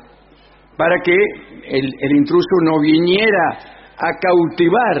demasiado para que el intruso no viniera a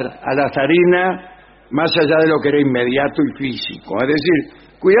cautivar a la zarina más allá de lo que era inmediato y físico. Es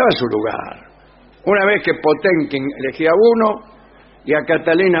decir, cuidaba su lugar. Una vez que Potemkin elegía uno y a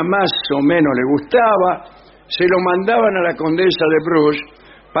Catalina más o menos le gustaba, se lo mandaban a la condesa de Bruges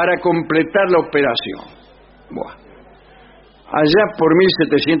para completar la operación. Bueno, allá por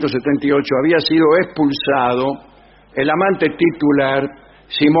 1778 había sido expulsado el amante titular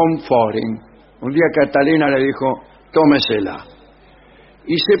Simón Forin. Un día Catalina le dijo, tómesela.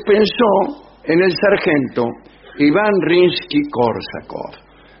 Y se pensó en el sargento Iván Rimsky-Korsakov.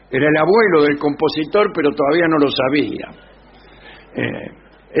 Era el abuelo del compositor, pero todavía no lo sabía.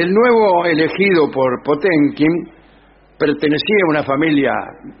 El nuevo elegido por Potemkin pertenecía a una familia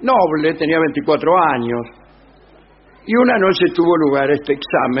noble, tenía 24 años, y una noche tuvo lugar este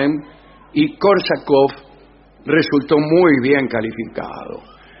examen y Korsakov resultó muy bien calificado.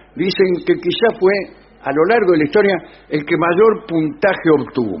 Dicen que quizá fue, a lo largo de la historia, el que mayor puntaje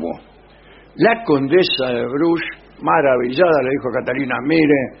obtuvo. La condesa de Bruges, maravillada, le dijo a Catalina,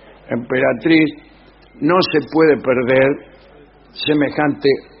 mire, emperatriz, no se puede perder semejante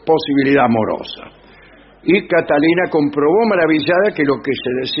posibilidad amorosa. Y Catalina comprobó maravillada que lo que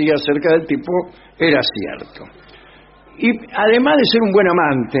se decía acerca del tipo era cierto. Y además de ser un buen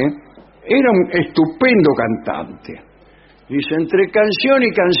amante, era un estupendo cantante. Dice, entre canción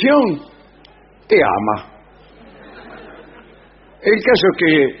y canción, te ama. El caso es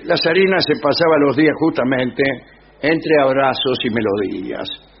que la zarina se pasaba los días justamente entre abrazos y melodías.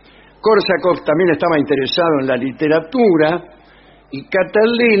 Korsakov también estaba interesado en la literatura y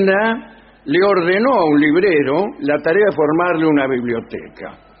Catalina le ordenó a un librero la tarea de formarle una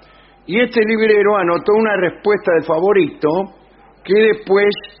biblioteca. Y este librero anotó una respuesta de favorito que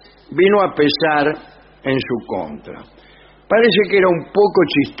después vino a pesar en su contra. Parece que era un poco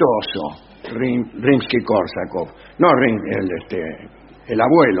chistoso Rimsky-Korsakov. No, el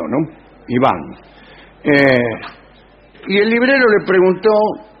abuelo, ¿no? Iván. Y el librero le preguntó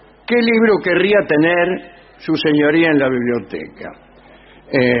qué libro querría tener su señoría en la biblioteca.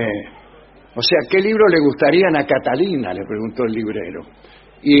 O sea, ¿qué libro le gustarían a Catalina?, le preguntó el librero.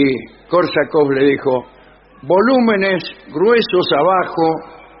 Y Korsakov le dijo, volúmenes gruesos abajo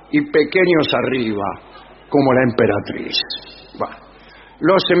y pequeños arriba, como la emperatriz. Bueno,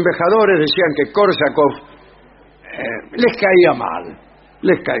 los embajadores decían que Korsakov les caía mal.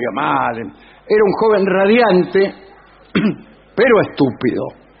 Era un joven radiante, pero estúpido.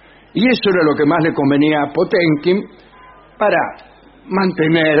 Y eso era lo que más le convenía a Potemkin para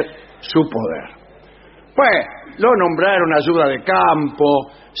mantener su poder. Pues lo nombraron ayuda de campo,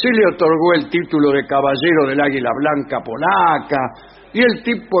 se le otorgó el título de caballero del Águila Blanca polaca, y el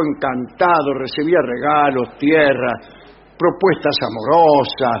tipo encantado recibía regalos, tierras, propuestas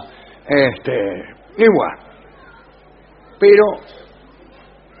amorosas, igual. Pero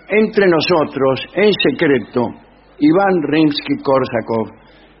entre nosotros, en secreto, Iván Rimsky-Korsakov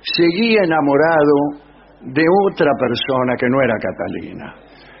seguía enamorado de otra persona que no era Catalina.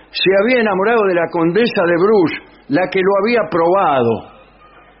 Se había enamorado de la condesa de Bruges, la que lo había probado,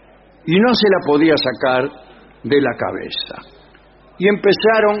 y no se la podía sacar de la cabeza. Y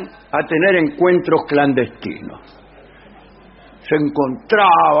empezaron a tener encuentros clandestinos. Se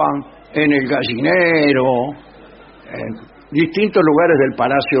encontraban en el gallinero, en distintos lugares del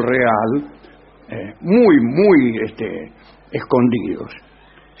Palacio Real, muy escondidos.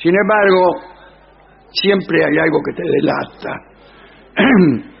 Sin embargo, siempre hay algo que te delata.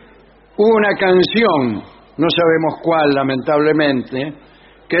 Hubo una canción, no sabemos cuál, lamentablemente,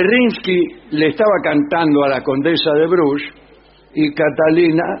 que Rimsky le estaba cantando a la condesa de Bruges y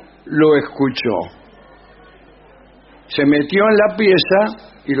Catalina lo escuchó. Se metió en la pieza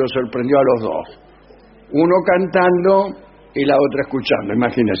y lo sorprendió a los dos. Uno cantando y la otra escuchando,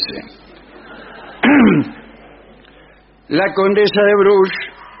 imagínense. La condesa de Bruges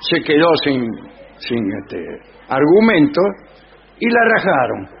se quedó sin argumentos y la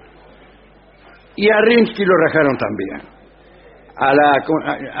rajaron. Y a Rimsky lo rajaron también. A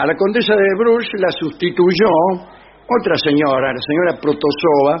la condesa de Bruges la sustituyó otra señora, la señora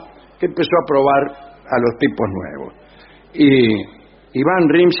Protosova, que empezó a probar a los tipos nuevos. Y Iván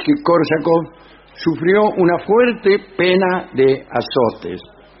Rimsky-Korsakov sufrió una fuerte pena de azotes.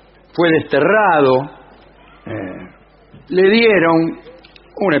 Fue desterrado, le dieron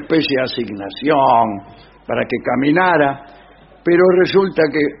una especie de asignación para que caminara, pero resulta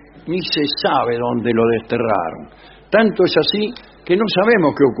que ni se sabe dónde lo desterraron. Tanto es así que no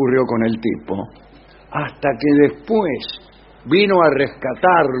sabemos qué ocurrió con el tipo, hasta que después vino a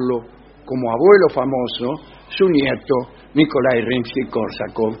rescatarlo como abuelo famoso su nieto Nikolai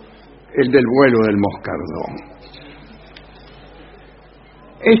Rimsky-Korsakov, el del vuelo del Moscardón.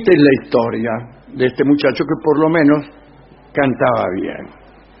 Esta es la historia de este muchacho que por lo menos cantaba bien.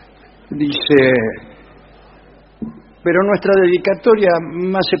 Dice, pero nuestra dedicatoria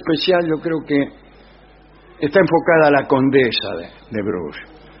más especial yo creo que está enfocada a la condesa de Bruges,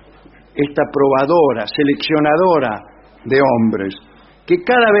 esta probadora, seleccionadora de hombres, que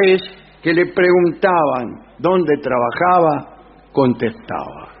cada vez que le preguntaban dónde trabajaba,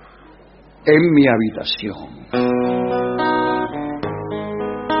 contestaba, en mi habitación.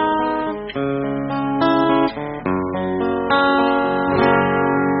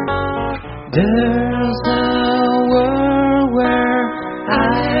 There's a world where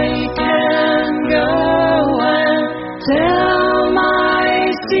I can go and tell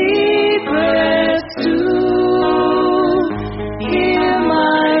my secrets to in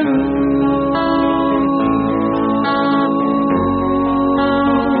my room,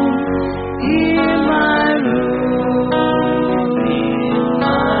 in my room, in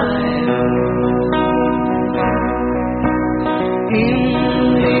my room.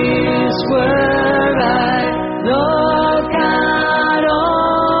 In this world I look at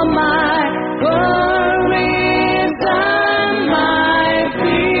all my worries and my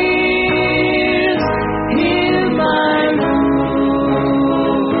fears in my room,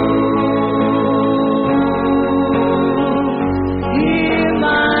 in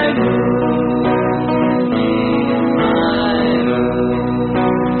my room, in my room.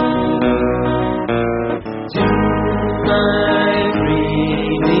 Tonight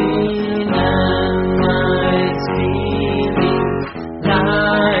reading and night's feeling,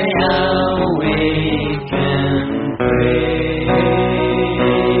 lie awake and pray.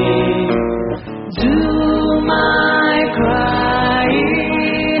 Do my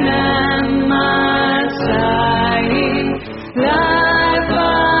crying and my sighing, life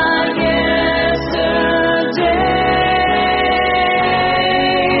but yesterday.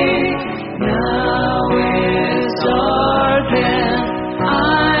 Now it's dark and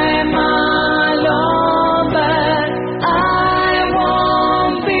I'm alone, but I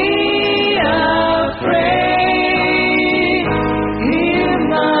won't be afraid in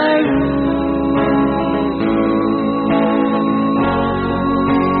my room,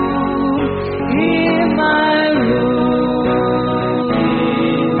 in my room,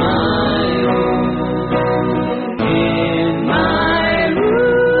 in my room, in my room.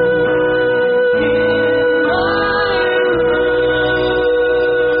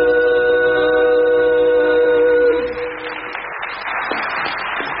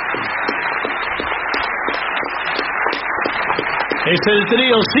 Es el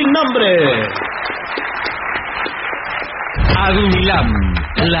trío sin nombre. ADUNILAM,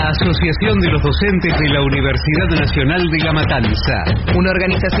 la Asociación de los Docentes de la Universidad Nacional de La Matanza. Una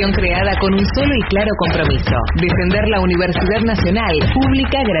organización creada con un solo y claro compromiso: defender la Universidad Nacional,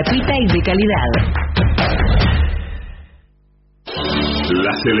 pública, gratuita y de calidad.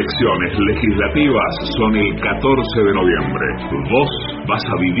 Las elecciones legislativas son el 14 de noviembre. Vos vas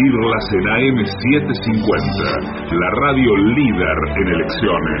a vivirlas en AM750, la radio líder en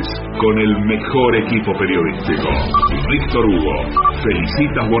elecciones, con el mejor equipo periodístico. Víctor Hugo,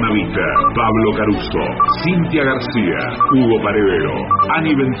 Felicitas Bonavita, Pablo Caruso, Cintia García, Hugo Paredero,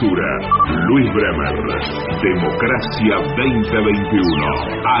 Ani Ventura, Luis Bremer. Democracia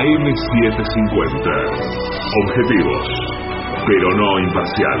 2021, AM750. Objetivos, pero no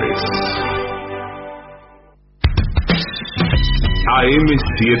imparciales.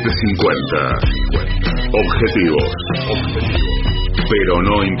 AM750. Objetivos, pero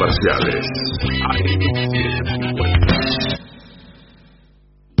no imparciales. AM750.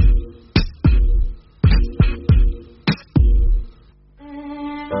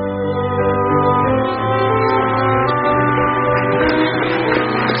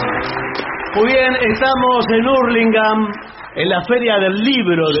 Muy bien, estamos en Hurlingham, en la Feria del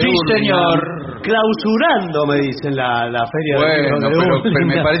Libro de Hurlingham. Sí, señor. Clausurando, me dicen, la Feria del Libro de Hurlingham. Pero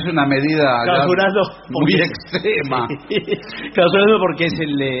me parece una medida clausurando muy extrema. Clausurando porque es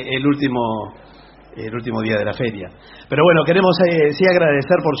el último día de la feria. Pero bueno, queremos sí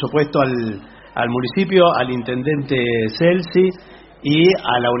agradecer, por supuesto, al municipio, al intendente Celsi y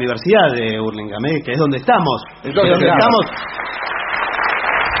a la Universidad de Hurlingham, que es donde estamos.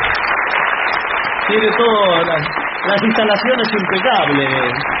 Tiene todas las instalaciones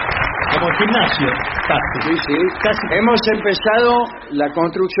impecables, como el gimnasio, casi. Sí. Casi. Hemos empezado la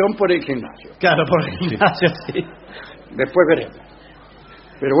construcción por el gimnasio. Claro, por el gimnasio, sí. Después veremos.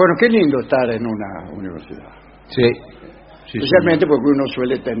 Pero bueno, qué lindo estar en una universidad. Sí. Especialmente porque uno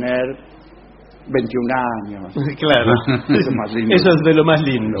suele tener 21 años. Claro. Eso es de lo más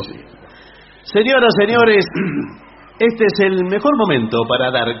lindo. Sí. Señoras, señores, este es el mejor momento para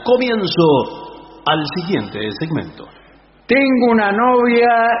dar comienzo al siguiente segmento. Tengo una novia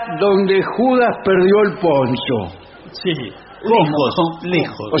donde Judas perdió el poncho. Sí,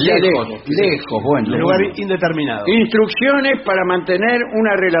 lejos. O sea, lejos, bueno. Lugar indeterminado. Instrucciones para mantener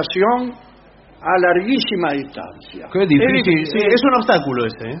una relación a larguísima distancia. Qué difícil. Sí, es un obstáculo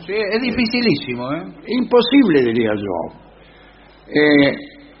ese, ¿eh? Sí, es dificilísimo, Imposible, diría yo.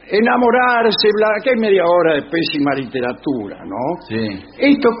 Enamorarse, que hay media hora de pésima literatura, ¿no? Sí.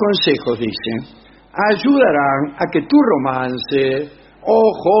 Estos consejos, dicen, ayudarán a que tu romance,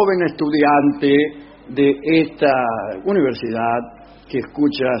 joven estudiante de esta universidad que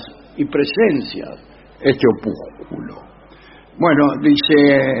escuchas y presencias este opúsculo. Bueno,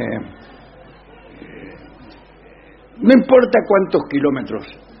 dice, no importa cuántos kilómetros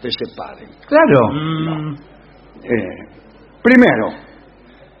te separen. Claro. No. Primero,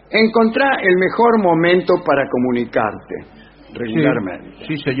 encontrar el mejor momento para comunicarte regularmente.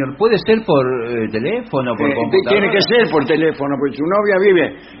 Sí, señor. ¿Puede ser por teléfono, por computadora? Tiene que ser por teléfono, porque su novia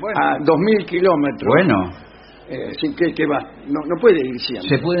vive a 2.000 kilómetros. Bueno. Así que va, no puede ir siempre.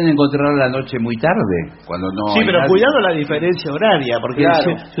 Se pueden encontrar la noche muy tarde, cuando no. Sí, hay pero nadie. Cuidado la diferencia horaria, porque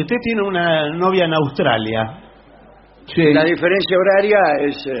claro. si usted tiene una novia en Australia, sí. La diferencia horaria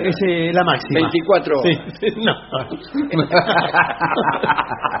es la máxima. 24 horas. Sí, no.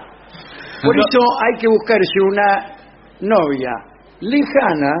 Por eso hay que buscarse una novia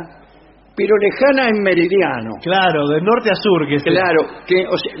lejana, pero lejana en meridiano. Claro, de norte a sur. Claro,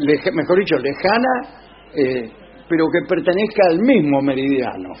 mejor dicho, lejana, pero que pertenezca al mismo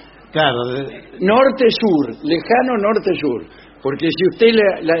meridiano. Claro. Norte-sur, lejano norte-sur. Porque si usted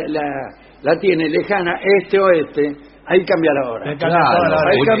la tiene lejana este-oeste, ahí cambia la hora. Ahí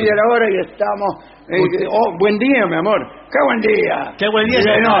cambia la hora y estamos... buen día, mi amor. ¡Qué buen día! ¡Qué buen día! Y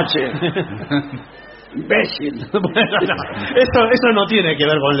de noche. Imbécil. Bueno, eso no tiene que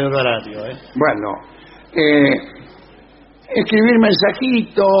ver con el horario. Bueno, escribir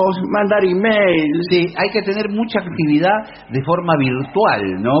mensajitos, mandar emails. Sí, hay que tener mucha actividad de forma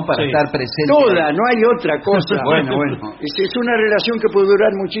virtual, ¿no? Para estar presente. Toda, no hay otra cosa. Bueno. Es una relación que puede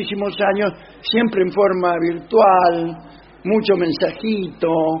durar muchísimos años, siempre en forma virtual, mucho mensajito.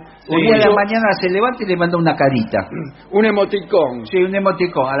 Un día de la mañana se levanta y le manda una carita. Un emoticón. Sí, un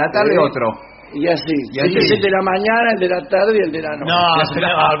emoticón. A la tarde otro. Y así. Este es el de la mañana, el de la tarde y el de la noche. No,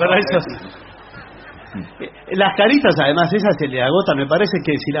 pero eso... Las caritas, además, esas se le agotan. Me parece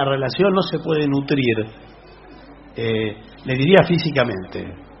que si la relación no se puede nutrir, le diría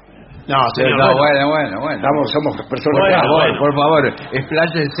físicamente. No, señor, bueno. Somos personas. Por favor,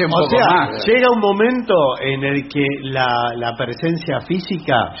 expláyense un poco más. Llega un momento en el que la presencia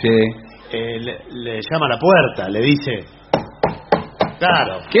física le llama a la puerta, le dice...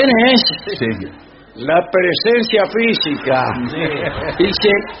 Claro. ¿Quién es? Sí. La presencia física. Sí. Dice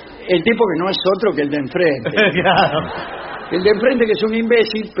el tipo que no es otro que el de enfrente. Claro. El de enfrente que es un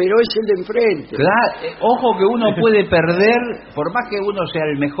imbécil, pero es el de enfrente. Claro, ojo que uno puede perder, por más que uno sea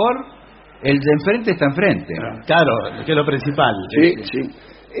el mejor, el de enfrente está enfrente. Claro, que es lo principal. Sí, sí.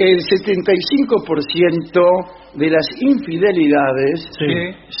 El 75% de las infidelidades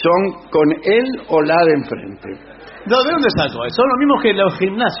son con él o la de enfrente. No, ¿de dónde saco? Son los mismos que los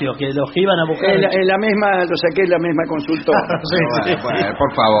gimnasios, que los que iban a buscar. En la misma, lo saqué en la misma consultora. Bueno,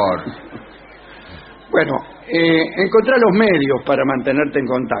 por favor. Bueno, encontrar los medios para mantenerte en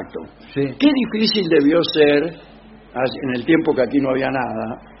contacto. Sí. Qué difícil debió ser, en el tiempo que aquí no había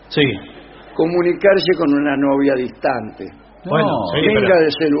nada, comunicarse con una novia distante. Bueno, venga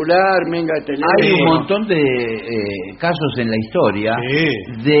de celular, venga de teléfono. Hay un montón de casos en la historia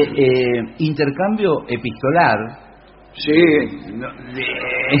de intercambio epistolar. Sí.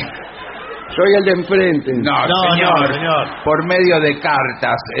 Soy el de enfrente. No, señor. Por medio de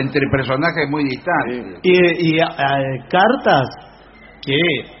cartas entre personajes muy distantes. Y cartas que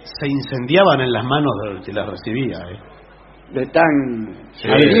se incendiaban en las manos del que las recibía. De tan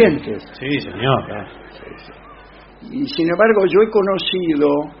ardientes. Sí, señor. Y sin embargo yo he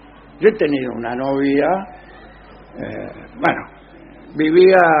tenido una novia,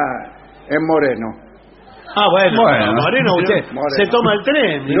 vivía en Moreno. Ah, bueno, Moreno, usted se toma el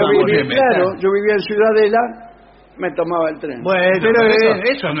tren. Yo vivía en Ciudadela, me tomaba el tren. Bueno, pero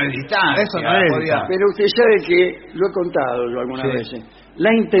eso no es distancia. Eso no es distancia. Pero usted sabe que, lo he contado yo algunas veces,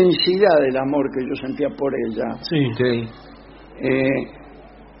 la intensidad del amor que yo sentía por ella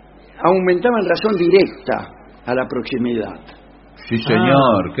aumentaba en razón directa a la proximidad. Sí,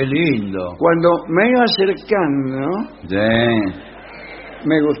 señor, qué lindo. Cuando me iba acercando,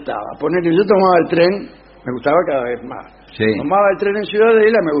 me gustaba. Ponerle, yo tomaba el tren, me gustaba cada vez más. Tomaba el tren en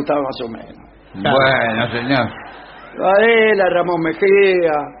Ciudadela, me gustaba más o menos. Bueno, señor. Ciudadela, Ramón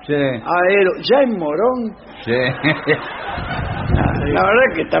Mejía, Aero, ya en Morón. La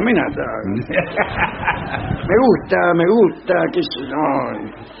verdad que también me gusta, qué sé yo,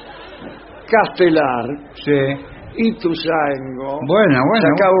 Castelar. Ituzaingó. Bueno.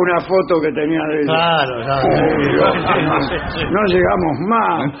 Sacaba una foto que tenía de ella. Claro. No llegamos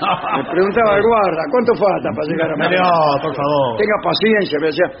más. Me preguntaba el guarda, ¿cuánto falta para llegar a Morón? No, por favor. Tenga paciencia, me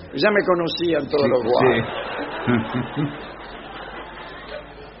decía, ya me conocían todos los guardas.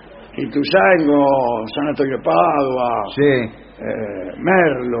 Ituzaingó, San Antonio de Padua,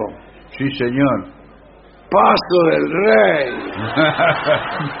 Merlo. Sí, señor. Paso del Rey.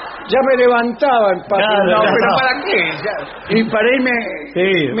 Ya me levantaba en Paso del Rey. ¿Pero para qué? Y para irme,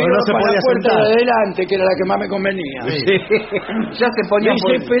 me iba no se para podía la puerta sentar. de adelante, que era la que más me convenía. Ya se ponía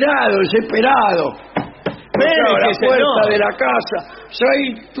Desesperado. Tocaba la puerta de la casa.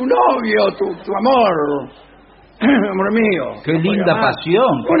 Soy tu novio, tu amor. Amor mío. Qué linda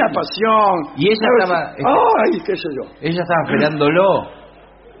pasión. Una pasión. Y ella estaba... Ay, qué sé yo. Ella estaba esperándolo.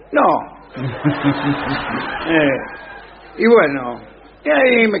 No. Y bueno, y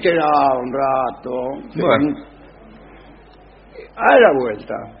ahí me quedaba un rato. Bueno. A la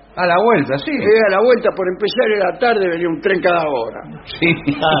vuelta. A la vuelta, sí. A la vuelta, por empezar era tarde, venía un tren cada hora. Sí,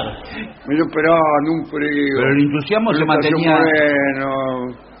 claro. Me dio esperando un frío. Pero el entusiasmo se mantenía... Bueno.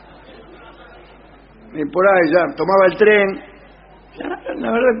 Y por ahí ya tomaba el tren.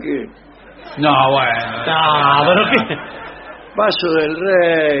 La verdad que... No, bueno. No, pero qué... Paso del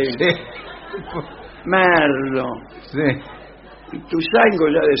Rey. Merlo. Y Ituzaingó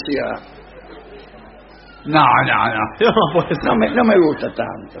ya decía... No. No me gusta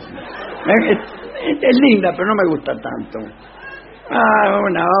tanto. Es linda, pero no me gusta tanto.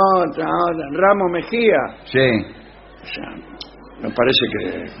 Una otra. Ramos Mejía. O sea, me parece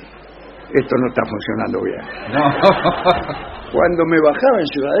que esto no está funcionando bien. No. Cuando me bajaba en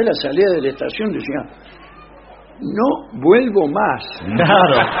Ciudadela, salía de la estación, decía, no vuelvo más.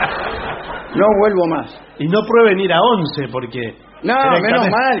 Claro. No vuelvo más. Y no prueben ir a 11 porque... No, menos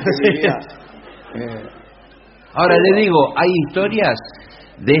mal que vivía. Ahora le digo, hay historias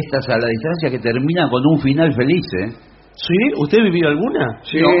de estas a la distancia que terminan con un final feliz, ¿Sí? ¿Usted ha vivido alguna?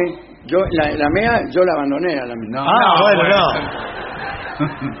 Sí, no. Yo la mía, yo la abandoné a la mía.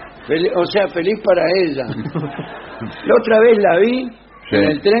 O sea, feliz para ella. La otra vez la vi en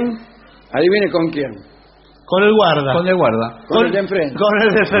el tren, adivine con quién. Con el guarda. Con el guarda. Con el de enfrente. Con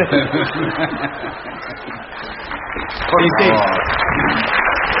el de enfrente.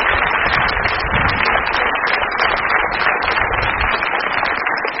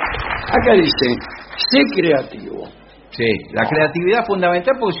 Acá dice, sé creativo. Sí, la creatividad es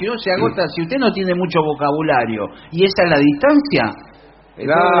fundamental porque si no se agota, si usted no tiene mucho vocabulario y esa es la distancia,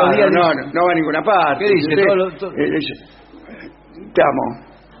 claro, no va a ninguna parte. ¿Qué dice? Te amo.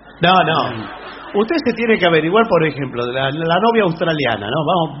 No. Usted se tiene que averiguar, por ejemplo, de la novia australiana, ¿no?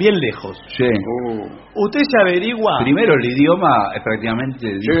 Vamos bien lejos. Sí. Usted se averigua... Primero, el idioma es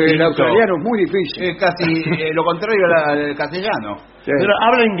prácticamente distinto. El australiano es muy difícil. Es casi lo contrario al castellano. Sí. Pero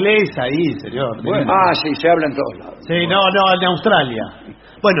habla inglés ahí, señor. Bueno. Sí, se habla en todos lados. Sí, no, en Australia.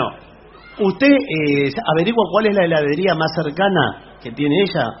 Bueno, usted averigua cuál es la heladería más cercana que tiene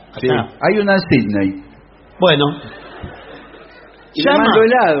ella acá. Sí. Hay una en Sydney. Bueno... Y le mando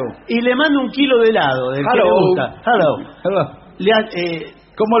helado. Y le mando 1 kilo de helado, del que le gusta. Hello.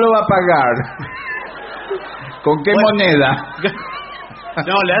 ¿Cómo lo va a pagar? ¿Con qué moneda?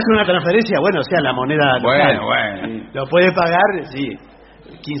 No, le hace una transferencia, o sea, la moneda local. Bueno. Lo puede pagar, sí,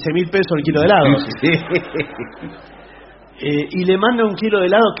 15.000 pesos el kilo de helado. Sí. Y le manda 1 kilo de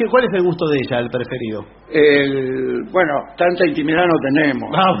helado. ¿Cuál es el gusto de ella, el preferido? Tanta intimidad no tenemos.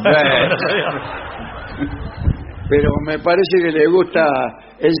 Pero me parece que le gusta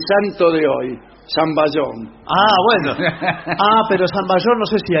el santo de hoy, San Bayón. Bueno. Pero San Bayón no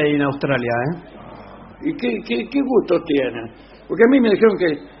sé si hay en Australia, ¿eh? ¿Y qué gusto tiene? Porque a mí me dijeron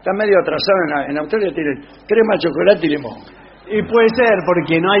que está medio atrasado en Australia, tienen crema, chocolate y limón. Y puede ser,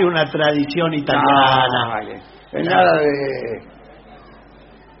 porque no hay una tradición italiana. Vale. Es nada de...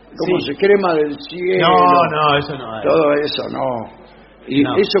 ¿Cómo se crema del cielo? No, eso no hay. Todo eso, no. Y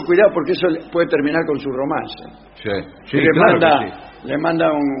eso, cuidado, porque eso puede terminar con su romance. Sí, le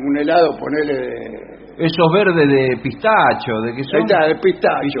manda un helado, ponele... Esos verdes de pistacho, ¿de qué son? De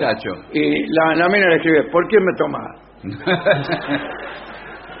pistacho. Y la mina le escribe, ¿por qué me tomás?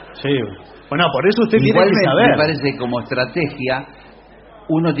 Sí. Bueno, por eso usted Igual tiene que saber. Me parece como estrategia,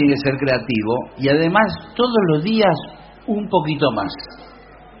 uno tiene que ser creativo y además todos los días un poquito más.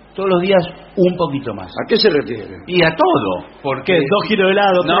 Todos los días un poquito más. ¿A qué se refiere? Y a todo. Porque 2 kilos de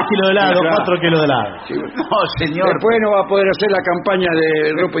helado, 3 kilos de helado, claro. 4 kilos de helado. Sí. No, señor. Después no va a poder hacer la campaña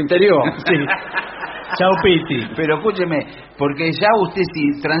de ropa interior. Sí. Chao, Piti. Pero escúcheme, porque ya usted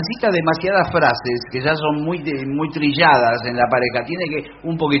si transita demasiadas frases que ya son muy trilladas en la pareja, tiene que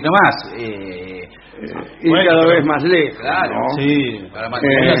un poquito más. Ir cada vez más lejos. Claro, ¿no? sí. Para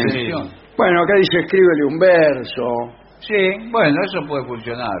mantener la atención. Bueno, acá dice, escríbele un verso. Sí, bueno, eso puede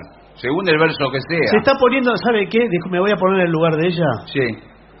funcionar. Según el verso que sea. Se está poniendo, ¿sabe qué? Me voy a poner en el lugar de ella. Sí.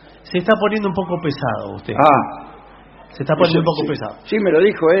 Se está poniendo un poco pesado usted. Se está poniendo un poco pesado. Sí, me lo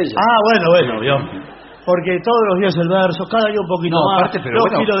dijo ella. Bueno, vio. Porque todos los días el verso, cada día un poquito más. Aparte, pero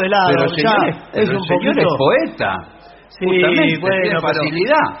 2 kilos de helado. Pero es un señor poquito. es poeta. Sí, tiene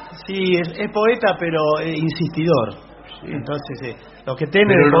facilidad. Sí, es poeta, pero insistidor. Sí. Entonces, lo que teme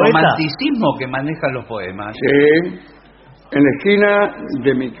pero el el poeta... romanticismo que manejan los poemas. Sí. En la esquina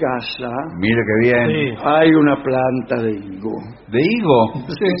de mi casa, mire que bien, hay una planta de higo. ¿De higo?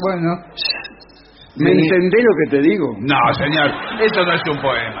 Sí, bueno. ¿Me entendés lo que te digo? No, señor, eso no es un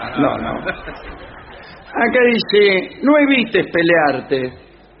poema. No. Acá dice, no evites pelearte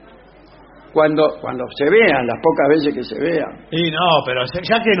cuando se vean, las pocas veces que se vean. Y no, pero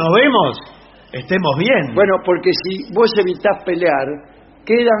ya que nos vemos, estemos bien. Bueno, porque si vos evitás pelear,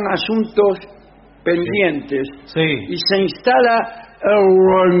 quedan asuntos pendientes y se instala el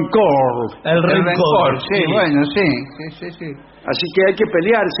rencor. El rencor, sí, bueno, sí. Así que hay que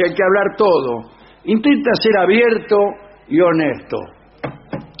pelearse, hay que hablar todo. Intenta ser abierto y honesto.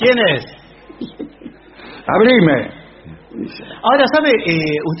 ¿Quién es? Abrime. Ahora, ¿sabe?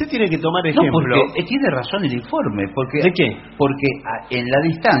 Usted tiene que tomar ejemplo. No, porque tiene razón el informe. Porque, ¿de qué? Porque en la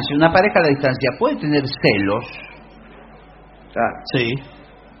distancia, una pareja a la distancia puede tener celos. Sí.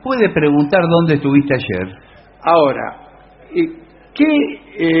 Puede preguntar dónde estuviste ayer. Ahora, ¿qué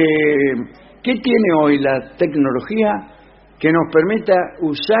tiene hoy la tecnología que nos permita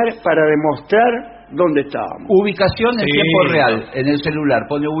usar para demostrar dónde estábamos? Ubicación en tiempo real, en el celular.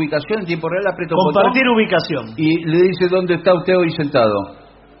 Pone ubicación en tiempo real, aprieta un botón. Compartir ubicación. Y le dice dónde está usted hoy sentado.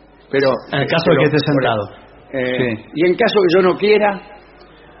 Pero en el caso de que esté sentado. Y en caso que yo no quiera...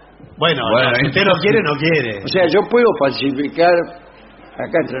 Bueno, si usted no quiere, no quiere. O sea, yo puedo falsificar...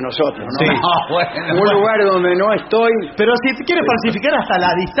 Acá entre nosotros, ¿no? Sí. Un lugar donde no estoy. Pero si quiere falsificar hasta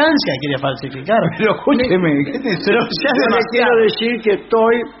la distancia, quiere falsificar. Pero escúcheme, pero ya yo le quiero decir que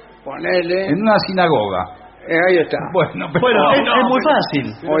estoy, ponele, en una sinagoga. Ahí está. Bueno, es muy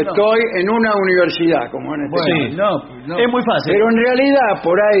fácil. O estoy en una universidad, como en este caso. No. Es muy fácil. Pero en realidad,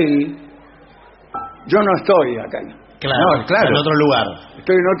 por ahí, yo no estoy acá. Claro. En otro lugar.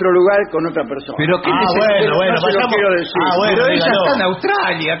 Estoy en otro lugar con otra persona. Pero qué bueno, no se lo quiero decir. Pero ella está en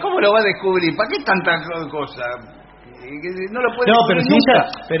Australia, ¿cómo lo va a descubrir? ¿Para qué tanta cosa? No lo puede descubrir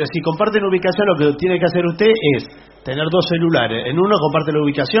pero si comparten ubicación, lo que tiene que hacer usted es tener 2 celulares. En uno comparte la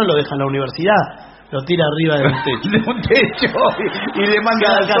ubicación, lo deja en la universidad. Lo tira arriba de un techo. De un techo. Y le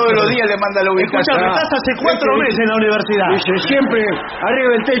manda, todos los días le manda la ubicación. Escúchame, estás hace 4 meses en la universidad. Dice, siempre arriba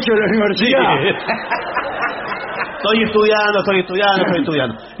del techo de la universidad. Estoy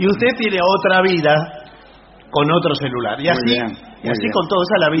estudiando. Y usted tiene otra vida con otro celular. Y así, bien. con todo,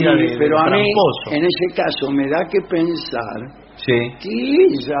 esa es la vida de pero a mí, tramposo. en ese caso, me da que pensar Sí. que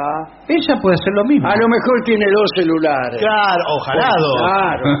ella puede hacer lo mismo. a lo mejor tiene 2 celulares. Claro, ojalá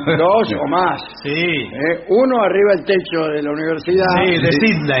Claro, 2 o más. Sí. Uno arriba del techo de la universidad. Sí, de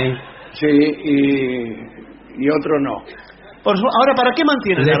Sydney. Sí, y otro no. Ahora, ¿para qué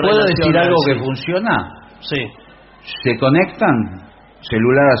mantienen ¿Le la puedo relación decir algo así? que funciona? Sí. Se conectan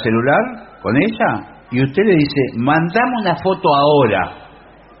celular a celular con ella y usted le dice, mandame una foto ahora.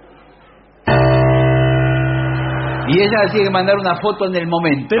 Y ella le tiene que mandar una foto en el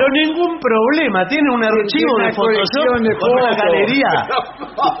momento. Pero ningún problema, tiene un archivo de Photoshop con una galería.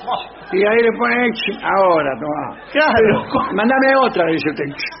 Y ahí le pone ahora, toma. Claro. Mándame otra, dice usted.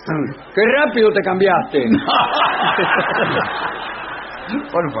 Qué rápido te cambiaste.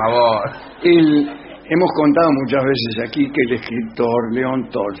 Por favor. Hemos contado muchas veces aquí que el escritor León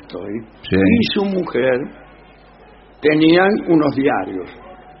Tolstoy y su mujer tenían unos diarios.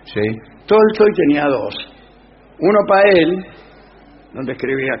 Sí. Tolstoy tenía 2. Uno para él, donde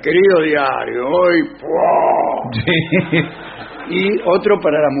escribía, querido diario, hoy... Sí. Y otro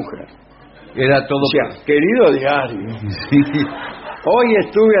para la mujer. Era todo... O sea, querido diario, Sí. hoy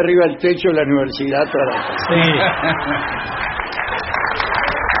estuve arriba del techo de la universidad toda la tarde. Sí.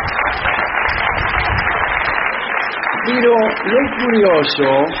 Pero lo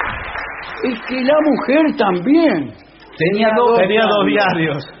curioso es que la mujer también Tenía dos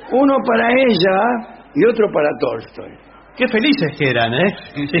diarios. Uno para ella y otro para Tolstoy. Qué felices que eran, ¿eh?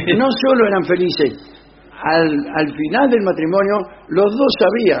 No solo eran felices, al final del matrimonio los dos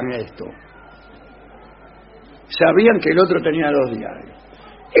sabían esto. Sabían que el otro tenía 2 diarios.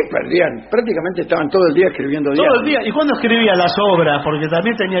 Y perdían, prácticamente estaban todo el día escribiendo diarios. Todo el día. ¿Y cuándo escribía las obras? Porque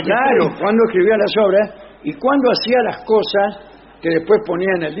también tenía que... Claro, cuando escribía las obras y cuando hacía las cosas que después ponía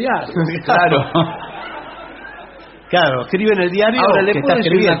en el diario. Claro. Claro, escribe en el diario. Ahora, ¿le que puedo está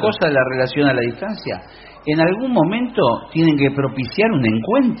decir una escribiendo. cosa de la relación a la distancia? En algún momento tienen que propiciar un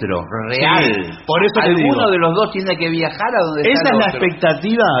encuentro real. Sí, por eso te Alguno digo. de los dos tiene que viajar a donde está Esa el es la otro.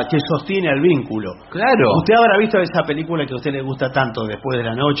 expectativa que sostiene al vínculo. Claro. Usted habrá visto esa película que a usted le gusta tanto, Después de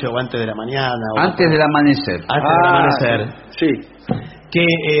la noche o Antes de la mañana. O Antes del amanecer. Antes del amanecer. Sí.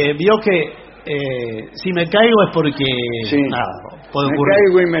 Que vio que si me caigo es porque nada, puede me ocurrir.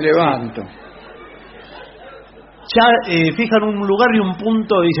 caigo y me levanto. Ya fijan un lugar y un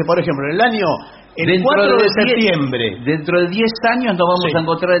punto, dice, por ejemplo, en el año... El Dentro 4 de 10 septiembre. Dentro de 10 años nos vamos a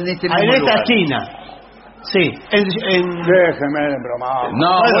encontrar en este mismo En esta lugar. esquina. Sí. Déjeme de bromar.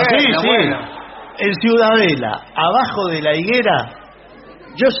 No, bueno. En Ciudadela, abajo de la higuera.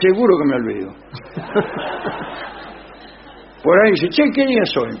 Yo seguro que me olvido. Por ahí dice, che, ¿qué día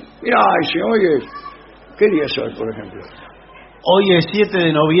es hoy? Mirá, dice, hoy es... ¿Qué día es hoy, por ejemplo? Hoy es 7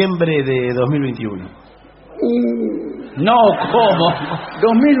 de noviembre de 2021. No, ¿cómo?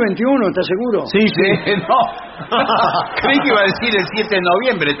 2021, ¿estás seguro? Sí. No. Creí que iba a decir el 7 de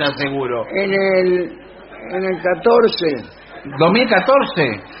noviembre, ¿estás seguro? En el 14.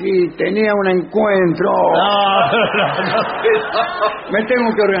 ¿2014? Sí, tenía un encuentro. No. Me tengo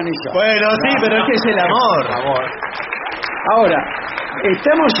que organizar. Bueno, sí, pero es que es el amor. Por favor. Ahora,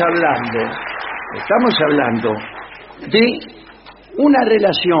 estamos hablando de una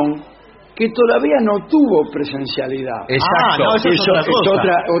relación que todavía no tuvo presencialidad. Exacto. No, eso es otra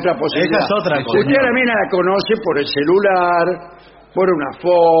cosa. otra posibilidad. Esa es otra cosa. Usted a la mina la conoce por el celular, por una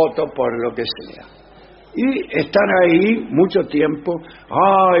foto, por lo que sea. Y están ahí mucho tiempo.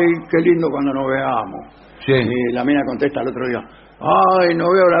 Ay, qué lindo cuando nos veamos. Sí. Y la mina contesta al otro día. Ay, no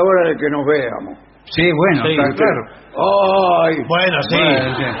veo la hora de que nos veamos. Sí, bueno, Sí, está claro. Ay. Bueno, sí.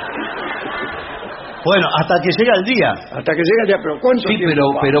 Bueno, Bueno, hasta que llega el día. Hasta que llega el día, pero ¿cuánto sí,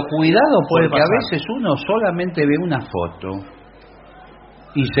 tiempo va? pero cuidado, Puede porque a pasar. veces uno solamente ve una foto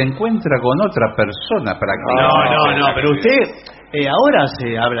y se encuentra con otra persona prácticamente. No, pero usted ahora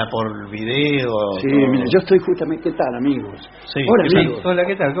se habla por video. Sí, mire, yo estoy justamente... ¿Qué tal, amigos? Sí. Hola, Sí. amigos. Hola,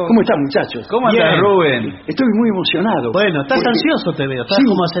 ¿qué tal? ¿Cómo están, muchachos? ¿Cómo andas, Bien. Rubén? Estoy muy emocionado. Bueno, estás porque ansioso, te veo, estás Sí.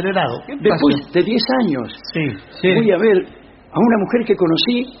 como acelerado. Después de 10 años Sí. voy a ver a una mujer que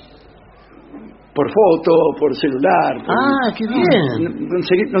conocí por foto, por celular. Qué bien.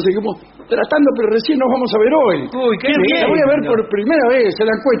 Nos seguimos tratando, pero recién nos vamos a ver hoy. Uy, qué bien. La voy a ver por primera vez, se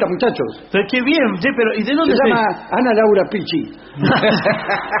dan cuenta, muchachos. Pero qué bien, pero ¿y de dónde Se llama Ana Laura Pichi.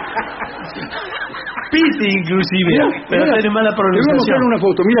 Piti inclusive. Mirá, pero mirá, tiene mala te voy a pronunciación. mostrar una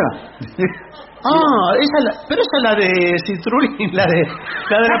foto, mirá. Pero esa es la de Citrulín, la de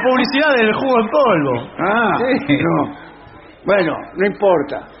la publicidad del jugo en polvo. No. Bueno, no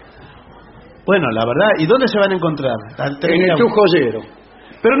importa. Bueno, la verdad, ¿y dónde se van a encontrar? En el Trujollero.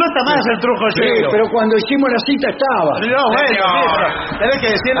 Pero no está más el Trujollero. Sí, pero cuando hicimos la cita estaba. No, bueno, tenés que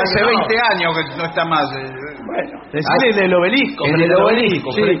decirle hace que 20 años que no está más. Bueno. Decirle en el obelisco. En el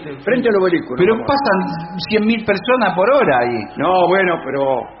obelisco. Sí, frente al obelisco. Pero no, pasan 100.000 personas por hora ahí. No, bueno,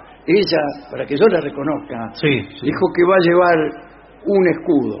 pero ella, para que yo la reconozca, Sí. dijo que va a llevar un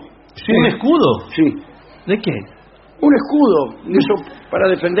escudo. ¿Sí? ¿Un escudo? Sí. ¿De qué? Un escudo, eso para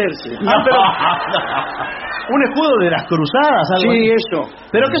defenderse. Pero un escudo de las cruzadas, algo Sí, así. eso.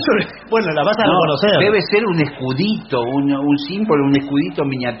 Pero que eso, bueno, la vas a reconocer. Debe ser un escudito, un símbolo, un escudito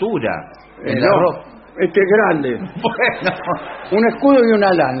miniatura. En la No, ropa. este es grande. Bueno. Un escudo y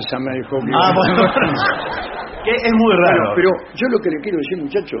una lanza, me dijo. Bueno. Que es muy raro. Bueno, pero yo lo que le quiero decir,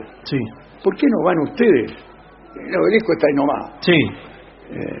 muchachos, Sí. ¿por qué no van ustedes? El obelisco está ahí nomás. Sí.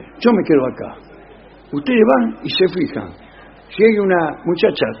 Yo me quedo acá. Ustedes van y se fijan. Si hay una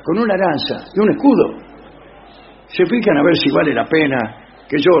muchacha con una lanza y un escudo, se fijan a ver si vale la pena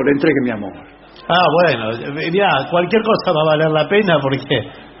que yo le entregue mi amor. Bueno, mirá, cualquier cosa va a valer la pena porque...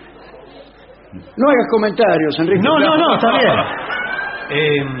 No hagas comentarios, Enrique. No, está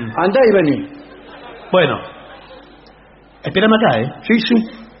bien. Andá y vení. Bueno, espérame acá, Sí.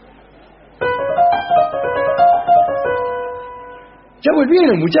 Ya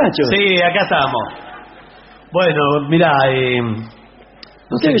volvieron, muchachos. Sí, acá estamos. Bueno, mirá,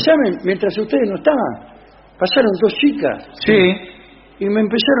 Ustedes saben, mientras ustedes no estaban, pasaron dos chicas. Sí. Y me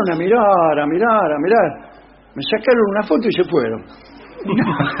empezaron a mirar. Me sacaron una foto y se fueron.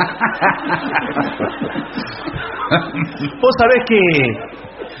 Vos sabés que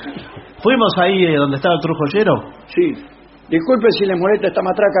fuimos ahí donde estaba el Trujollero. Sí. Disculpe si les molesta esta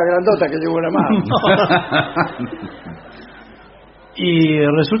matraca grandota que llevo en la mano. Y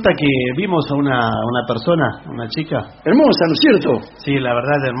resulta que vimos a una persona, una chica. Hermosa, ¿no es cierto? Sí, la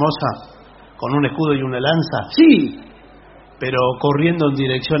verdad, hermosa, con un escudo y una lanza. Sí. Pero corriendo en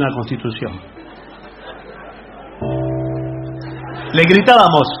dirección a Constitución. Le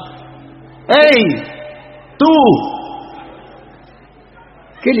gritábamos: ¡Ey! ¡Tú!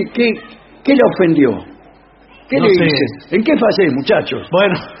 ¿Qué le ofendió? ¿Qué No le sé. dice? ¿En qué fase, muchachos?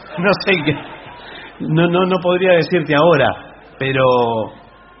 Bueno, no sé qué. No podría decirte ahora, pero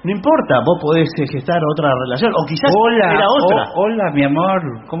no importa, vos podés gestar otra relación, o quizás era otra. Hola, mi amor,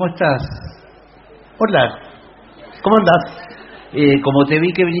 ¿cómo estás? Hola, ¿cómo andás? Como te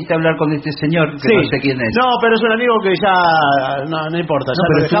vi que viniste a hablar con este señor, que no sé quién es. No, pero es un amigo que ya no importa, ya No,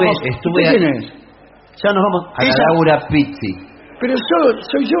 lo pero dejamos. estuve ¿Quién es? Ya nos vamos. a Laura Pizzi. Pero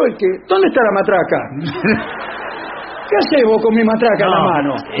soy yo el que... ¿Dónde está la matraca? ¿Qué haces vos con mi matraca en la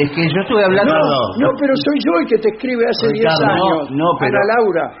mano? Es que yo estuve hablando... No, pero soy yo el que te escribe hace 10 años. No, pero... Ana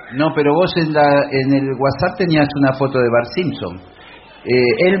Laura. No, pero vos en el WhatsApp tenías una foto de Bart Simpson.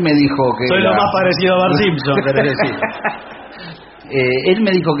 Él me dijo que... Soy lo más parecido a Bart Simpson, querés decir. Él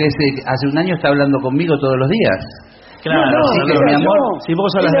me dijo que hace un año está hablando conmigo todos los días. Claro, no, sí, era mi amor, yo. si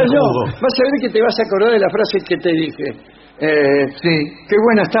vos hablas Era de yo. jugo. Vas a ver que te vas a acordar de la frase que te dije. Sí. Qué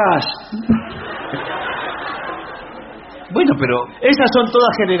buena estás. Bueno, pero... Esas son todas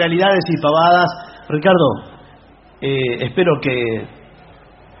generalidades y pavadas. Ricardo, espero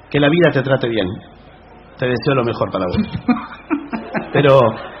que la vida te trate bien. Te deseo lo mejor para vos. Pero,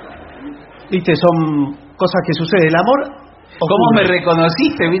 viste, son cosas que suceden. El amor... ¿Cómo me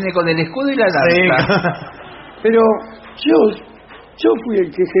reconociste? Vine con el escudo y la lanza. Pero yo fui el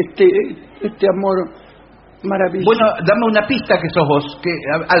que gesté este amor maravilloso. Bueno, dame una pista que sos vos.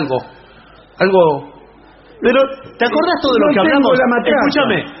 Algo. Pero, ¿te acordás todo de lo No que tengo hablamos? la matraca.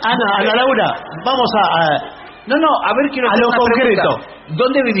 Escúchame, Ana Laura, vamos a... No, a ver, quiero a hacer lo una concreto. pregunta.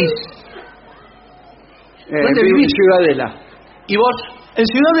 ¿Dónde vivís? ¿Dónde vivo en vivís? Ciudadela. ¿Y vos? En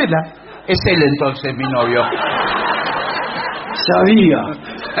Ciudadela. Es él entonces, mi novio. Sabía.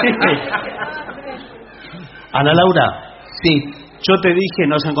 Ana Laura, Sí. yo te dije,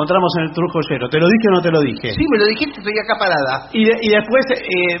 nos encontramos en el Trujollero. ¿Te lo dije o no te lo dije? Sí, me lo dijiste, estoy acá parada. Y después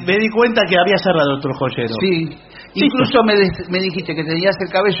me di cuenta que había cerrado el Trujollero. Sí. Incluso me dijiste que tenías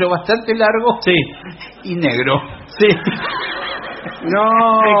el cabello bastante largo. Sí. Y negro. Sí.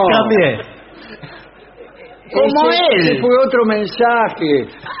 No. Me cambié. Como Ese él. fue otro mensaje.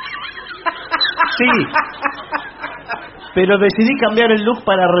 Sí. Pero decidí cambiar el look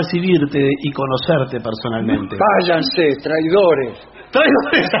para recibirte y conocerte personalmente. Váyanse, traidores.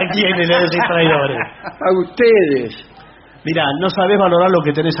 ¿Traidores a quiénes le decís traidores? A ustedes. Mirá, no sabés valorar lo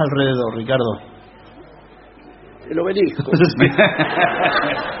que tenés alrededor, Ricardo. el obelisco.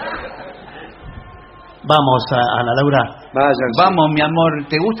 Vamos, Ana Laura. Váyanse. Vamos, mi amor.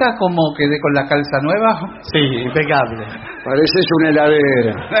 ¿Te gusta cómo quedé con la calza nueva? Sí, impecable. Pareces una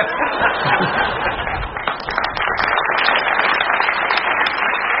heladera.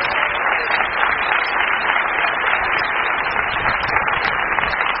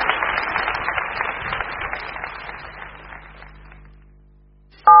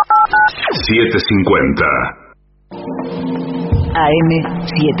 AM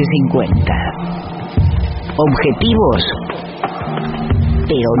 750. Objetivos,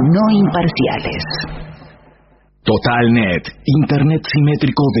 pero no imparciales. TotalNet, internet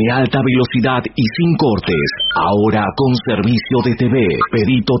simétrico de alta velocidad y sin cortes. Ahora con servicio de TV.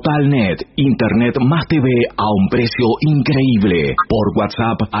 Pedí TotalNet, internet más TV a un precio increíble. Por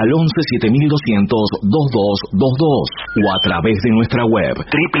WhatsApp al 11-7200-2222 o a través de nuestra web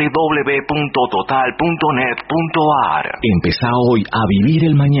www.total.net.ar. Empezá hoy a vivir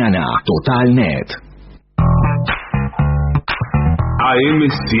el mañana. TotalNet. AM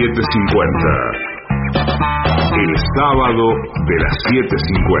 750. El sábado de las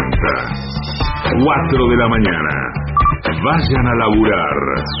 7:50. 4 de la mañana. Vayan a laburar.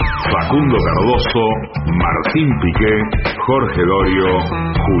 Facundo Cardoso, Martín Piqué, Jorge Dorio,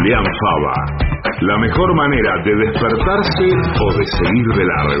 Julián Fava. La mejor manera de despertarse o de seguir de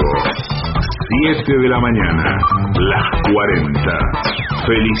largo. 7 de la mañana, las 40.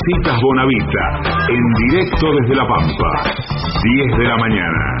 Felicitas Bonavita, en directo desde La Pampa. 10 de la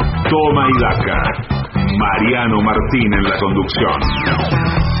mañana, toma y daca. Mariano Martín en la conducción.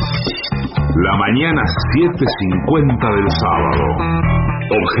 La mañana 7:50 del sábado.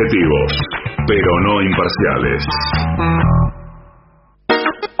 Objetivos, pero no imparciales.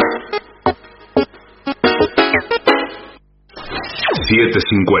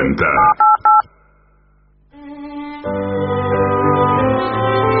 $7.50.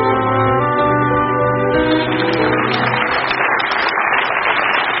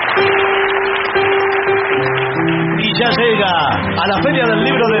 Ya llega a la Feria del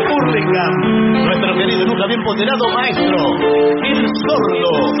Libro de Hurlingham nuestro querido y nunca bien ponderado maestro, el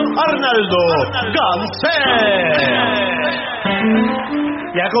sordo Arnaldo Ganser.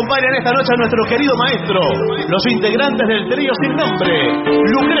 Y acompañan esta noche a nuestro querido maestro, los integrantes del trío sin nombre,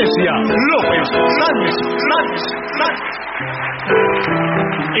 Lucrecia López Sanz.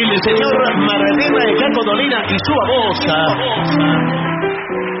 El señor Maradena de Caco Dolina y su babosa.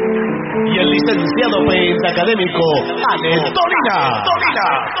 Y el licenciado pentacadémico Ale Dolina.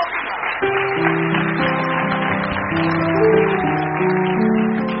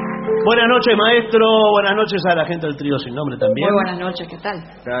 Buenas noches, maestro. Buenas noches a la gente del trío sin nombre también. Muy buenas noches, ¿qué tal?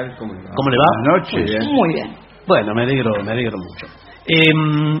 ¿Cómo le va? Buenas noches. Muy bien. Bueno, me alegro mucho.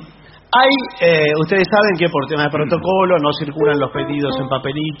 Ustedes saben que por tema de protocolo no circulan los pedidos en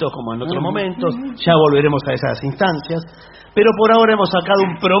papelitos como en otros momentos. Ya volveremos a esas instancias. Pero por ahora hemos sacado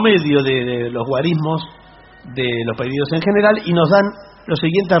un promedio de los guarismos de los pedidos en general y nos dan los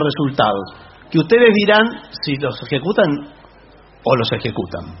siguientes resultados, que ustedes dirán si los ejecutan o los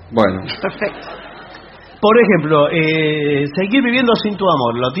ejecutan. Bueno. Perfecto. Por ejemplo, seguir viviendo sin tu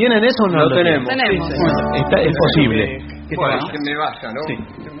amor, ¿lo tienen eso o no? Lo tenemos. Tenemos. Sí, es posible. Bueno, que me baja, ¿no? Sí.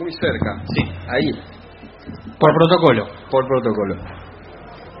 Muy cerca. Sí. Ahí. Por protocolo. Por protocolo.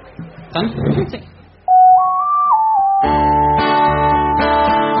 ¿Están? Sí.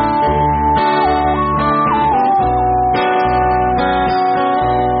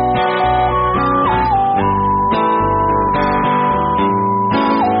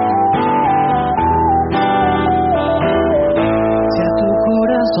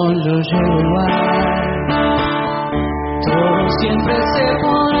 Lo llevo igual, todo siempre se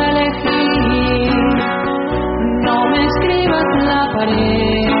pone a elegir. No me escribas en la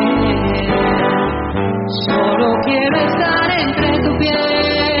pared, solo quiero estar entre tu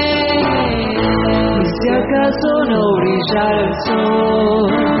piel. Y si acaso no brillara el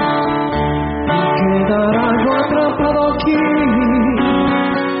sol y quedara algo atrapado aquí,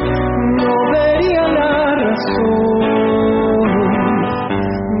 no vería la razón.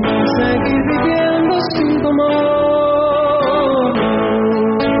 Seguir viviendo sin tu amor.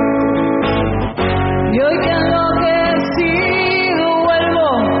 Y hoy que enloquecido vuelvo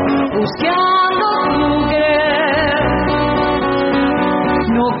buscando tu querer.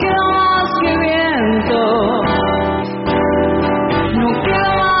 No queda más que viento, no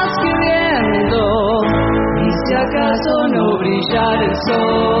queda más que viento. Y si acaso no brillara el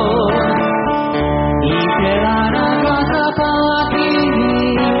sol y quedara atrapado aquí,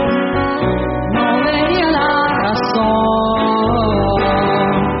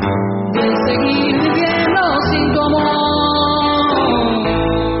 de seguir viviendo sin tu amor.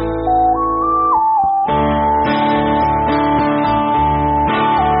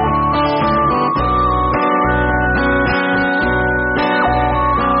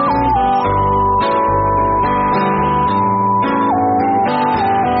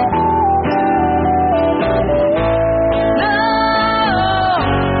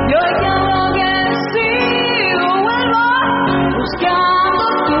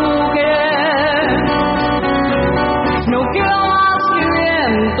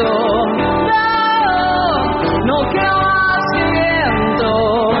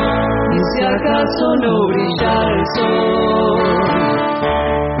 acaso no brillara el sol.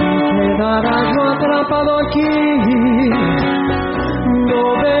 Quedara yo atrapado aquí, no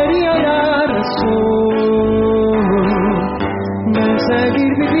vería la razón de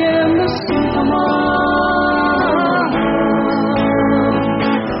seguir viviendo sin amor.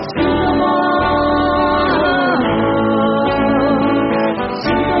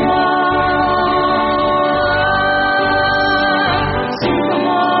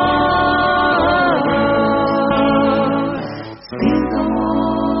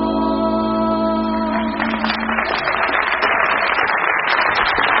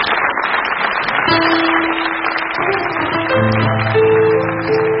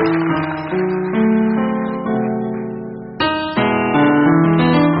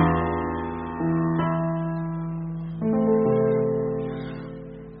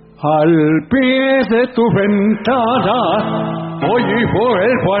 Al pie de tu ventana hoy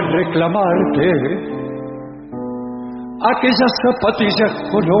vuelvo a reclamarte aquellas zapatillas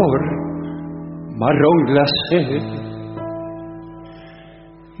color marrón glacé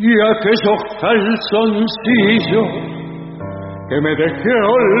y aquellos calzoncillos que me dejé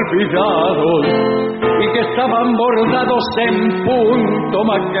olvidados y que estaban bordados en punto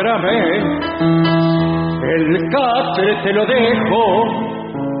macramé. El catre te lo dejo,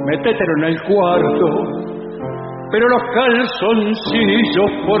 métetelo en el cuarto, pero los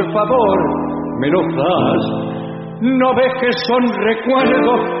calzoncillos, por favor, me los das. ¿No ves que son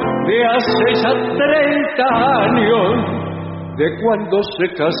recuerdos de hace ya 30 años, de cuando se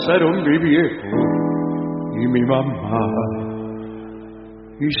casaron mi viejo y mi mamá?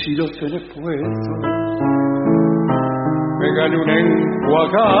 Y si los tenés puestos, me gané una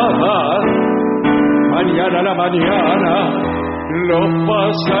enjuagada, mañana a la mañana los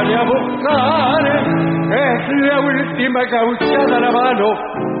pasaré a buscar, es la última gauchada a la mano,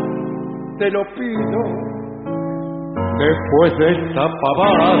 te lo pido. Después de esta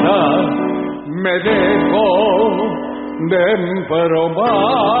pavada me dejo de embromar.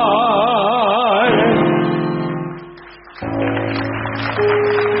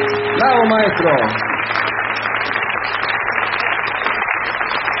 ¡Bravo, maestro!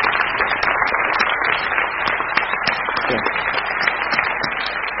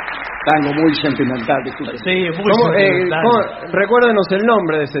 Tango muy sentimental, disculpe. Sí, muy sentimental. Recuérdenos el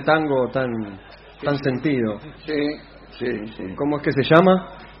nombre de ese tango tan sentido. Sí. ¿Cómo es que se llama?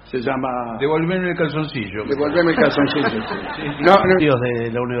 Se llama... Devolverme el calzoncillo. Devolverme el calzoncillo. Sí. No.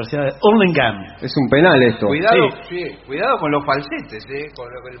 De la Universidad de Hurlingham. Es un penal esto. Cuidado con los falsetes, con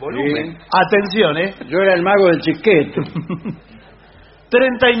el volumen. Sí. Atención, Yo era el mago del chisquete.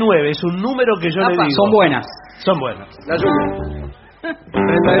 39 es un número que yo le digo. Son buenas. La lluvia.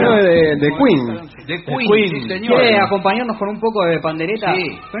 39 de Queen. De Queen, sí, señor. ¿Quiere acompañarnos con un poco de pandereta?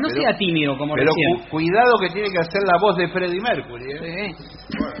 Sí, pero no sea tímido como pero recién. Cuidado que tiene que hacer la voz de Freddie Mercury. Sí.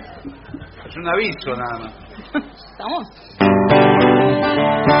 Bueno, es un aviso nada más. ¿Estamos?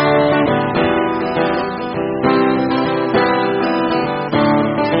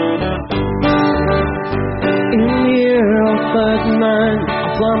 In the year of 39,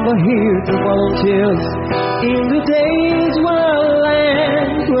 I slumber here to volunteers. In the days when our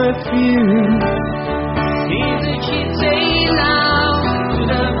land were few, in the cheap sail out to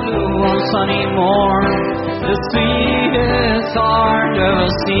the blue on sunny morn, the sweetest heart ever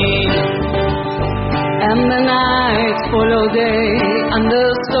seen. And the nights follow day, and the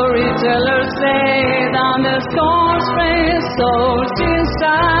storytellers say down the storms race souls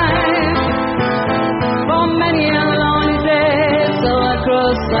inside. For many a lonely day, so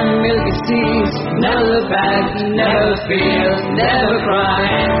across the milky seas, never look back, never fear, never cry.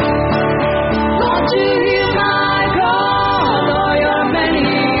 Don't you hear my call, though you're many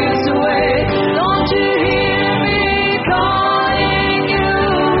years away? Don't you hear me calling you?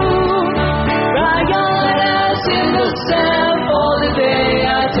 Write your letters in the sand for the day I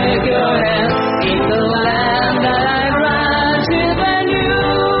take your hand in the land that I'd rather than you.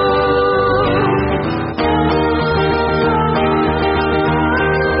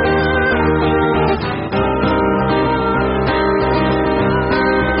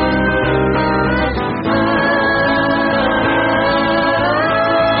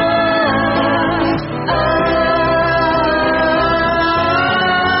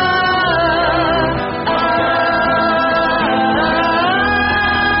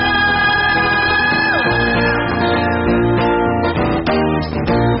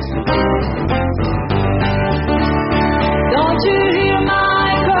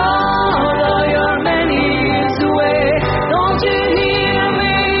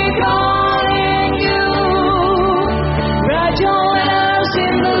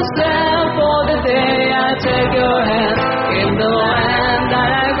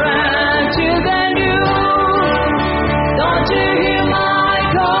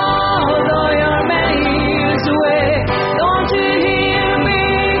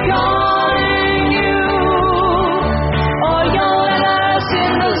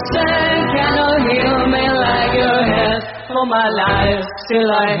 all my life,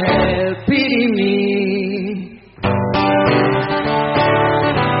 still I have pity me.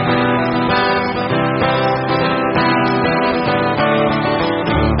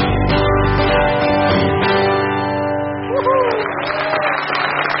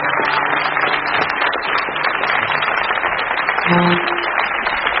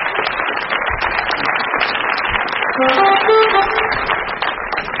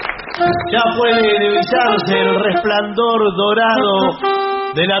 Ya puede divisarse el resplandor dorado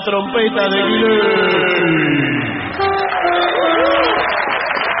de la trompeta de Guillermo.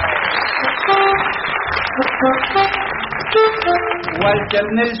 Walter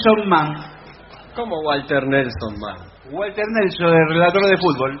Nelson Mann. ¿Cómo Walter Nelson Mann? Walter Nelson, el relator de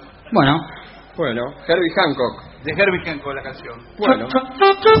fútbol. Bueno, Herbie Hancock. de Herbie Hancock la canción. Bueno.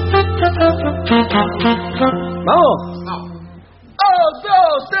 ¿Vamos? No. 1,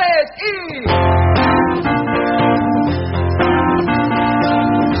 2, 3 y...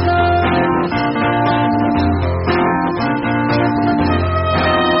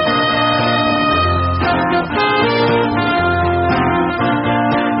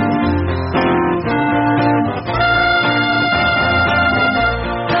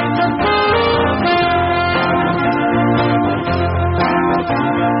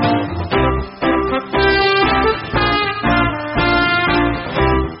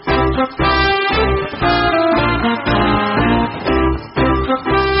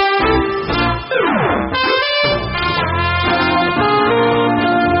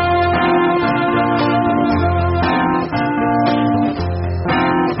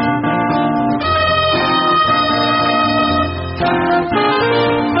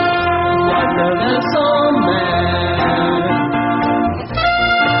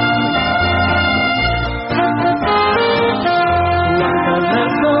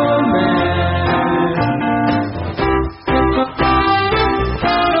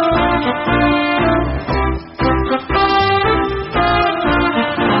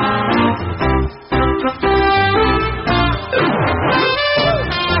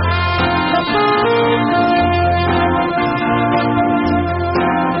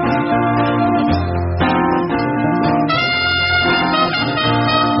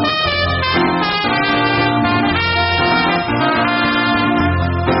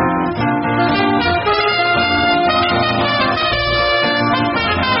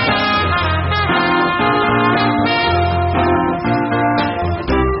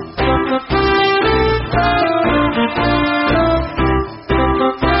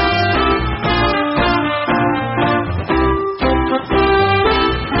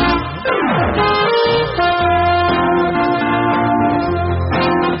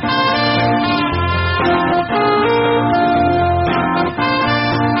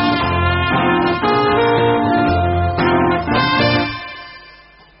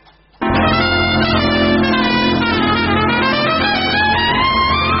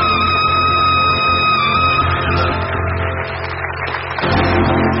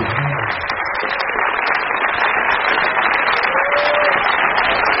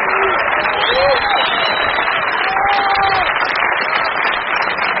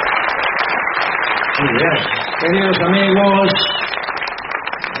 Queridos amigos,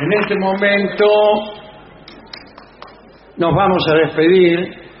 en este momento nos vamos a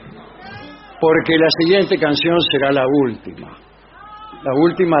despedir porque la siguiente canción será la última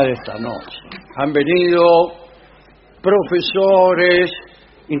de esta noche. Han venido profesores,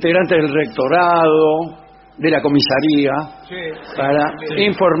 integrantes del rectorado, de la comisaría, para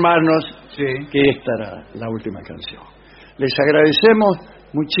informarnos que esta era la última canción. Les agradecemos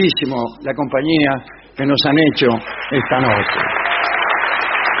muchísimo la compañía que nos han hecho esta noche.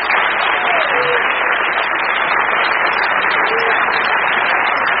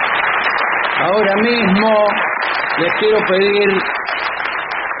 Ahora mismo les quiero pedir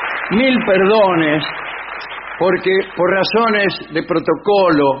 1000 perdones porque por razones de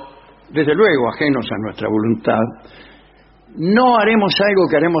protocolo, desde luego ajenos a nuestra voluntad, no haremos algo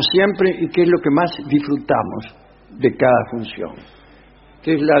que haremos siempre y que es lo que más disfrutamos de cada función,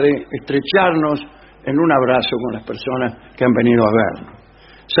 que es la de estrecharnos en un abrazo con las personas que han venido a vernos.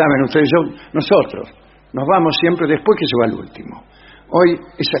 Saben ustedes, nosotros nos vamos siempre después que se va el último. Hoy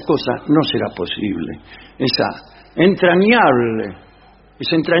esa cosa no será posible. Ese entrañable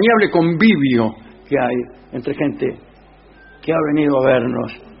convivio que hay entre gente que ha venido a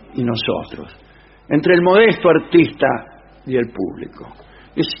vernos y nosotros, entre el modesto artista y el público.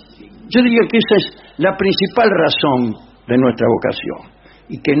 Yo diría que esa es la principal razón de nuestra vocación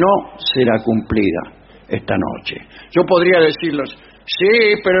y que no será cumplida esta noche. Yo podría decirles,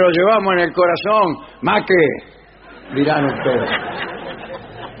 sí, pero lo llevamos en el corazón, más que dirán ustedes.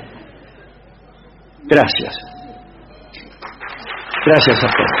 Gracias. Gracias a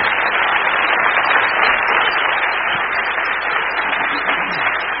todos.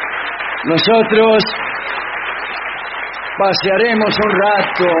 Nosotros pasearemos un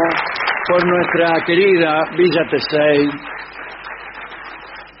rato por nuestra querida Villa Tesey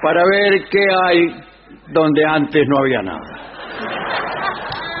para ver qué hay donde antes no había nada.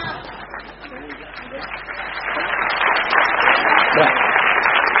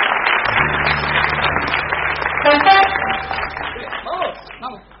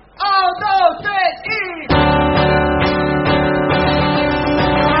 Vamos. 1, 2, 3 y...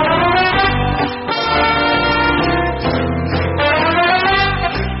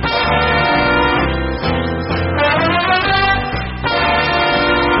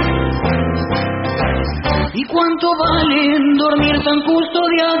 ¿Y cuánto vale dormir tan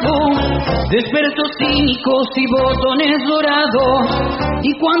custodiado de expertos cínicos y botones dorados?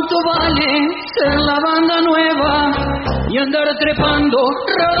 ¿Y cuánto vale ser la banda nueva y andar trepando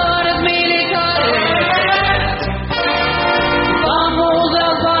radares militares? Vamos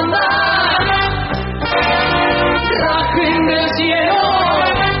las bandas, rajen del cielo.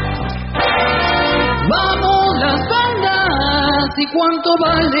 Vamos las bandas. ¿Y cuánto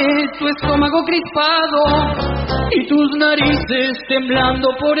vale tu estómago crispado y tus narices temblando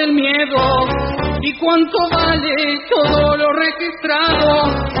por el miedo? ¿Y cuánto vale todo lo registrado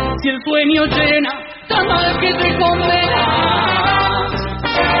si el sueño llena tan mal que te condena?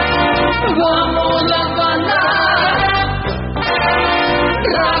 Vamos las bandas,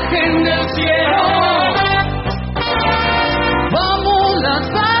 rajen del cielo. Vamos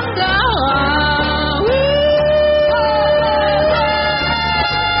las bandas.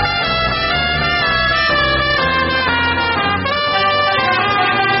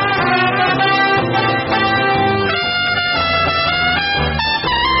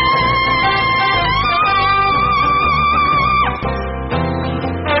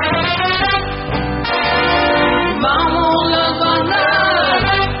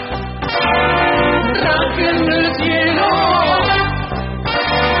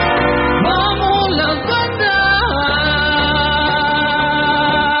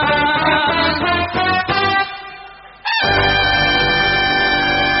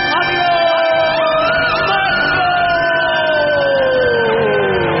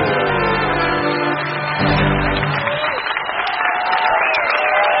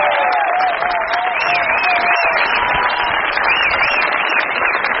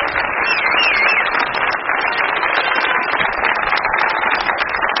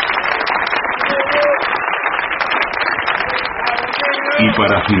 Y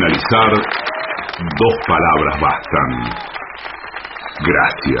para finalizar, 2 palabras bastan.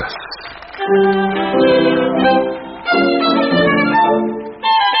 Gracias.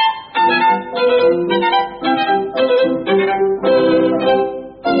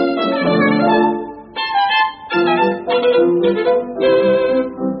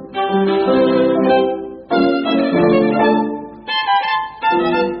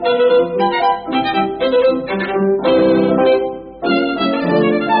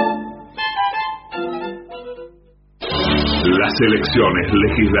 Las elecciones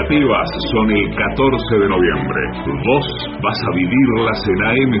legislativas son el 14 de noviembre. Vos vas a vivirlas en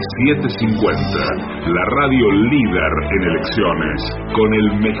AM750, la radio líder en elecciones, con el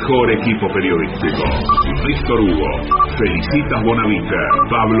mejor equipo periodístico. Víctor Hugo, Felicitas Bonavita,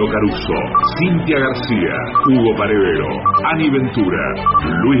 Pablo Caruso, Cintia García, Hugo Paredero, Ani Ventura,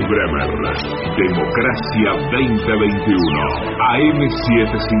 Luis Bremer. Democracia 2021,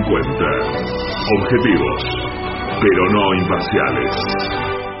 AM750. Objetivos, pero no imparciales.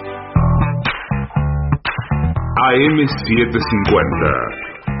 AM750.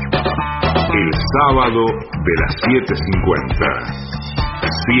 El sábado de las 7:50.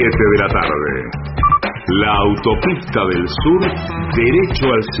 7 de la tarde. La autopista del sur, derecho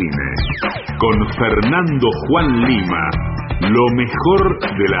al cine. Con Fernando Juan Lima. Lo mejor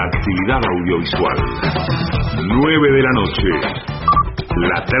de la actividad audiovisual. 9 de la noche.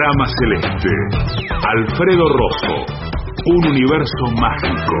 La trama celeste. Alfredo Rosso. Un universo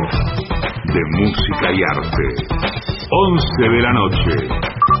mágico de música y arte. 11 de la noche.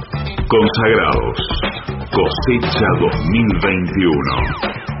 Consagrados. Cosecha 2021.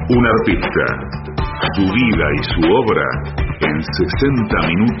 Un artista. Su vida y su obra en 60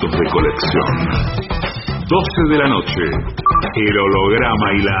 minutos de colección. 12 de la noche. El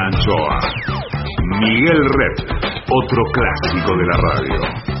holograma y la anchoa. Miguel Rep. Otro clásico de la radio.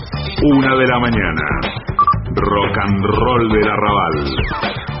 1 de la mañana. Rock and roll del arrabal.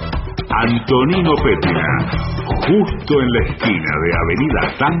 Antonino Pétina. justo en la esquina de Avenida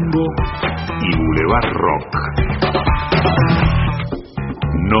Tango y Boulevard Rock.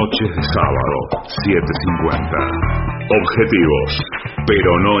 Noches de sábado, 7:50. Objetivos,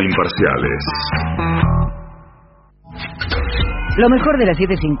 pero no imparciales. Lo mejor de las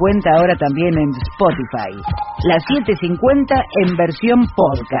 7:50 ahora también en Spotify. Las 7:50 en versión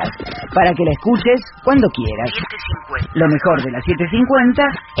podcast, para que la escuches cuando quieras. Lo mejor de las 7:50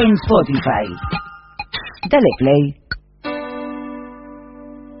 en Spotify. Dale play.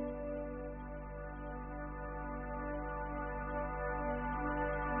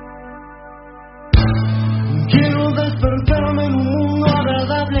 Quiero despertarme en un mundo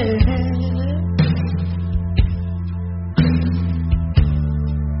agradable.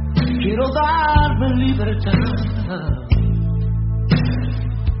 Quiero darme libertad.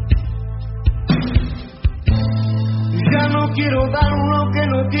 Ya no quiero dar lo que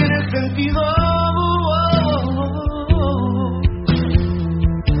no tiene sentido.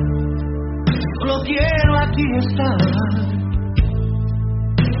 Solo quiero aquí estar.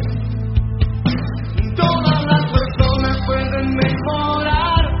 Todas las personas pueden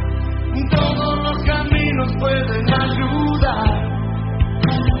mejorar, todos los caminos pueden ayudar.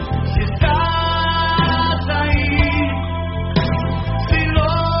 Si estás ahí, si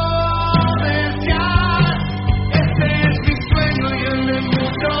lo deseas, este es mi sueño y el de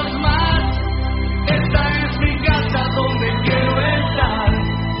muchos más. Esta es mi casa donde quiero estar.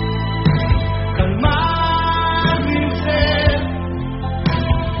 Calmar mi sed,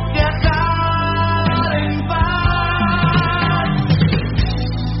 viajar en paz.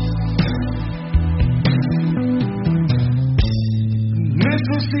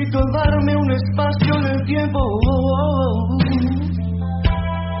 Necesito darme un espacio en el tiempo.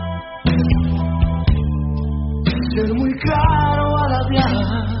 Ser muy claro al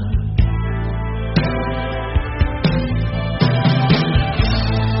hablar.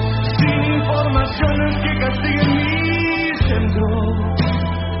 Sin informaciones que castiguen mi centro.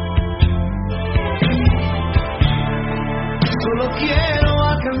 Solo quiero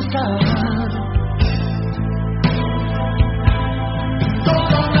alcanzar.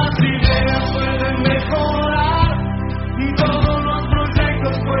 Todas las ideas pueden mejorar, todos los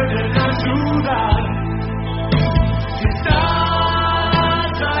proyectos pueden ayudar. Si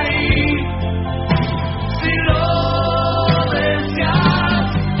estás ahí, si lo deseas,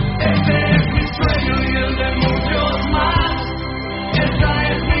 este es mi sueño y el de muchos más. Esta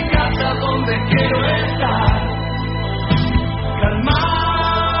es mi casa donde quiero estar.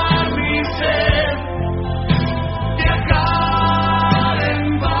 Calmar mi sed, viajar en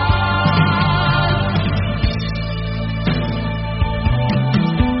paz.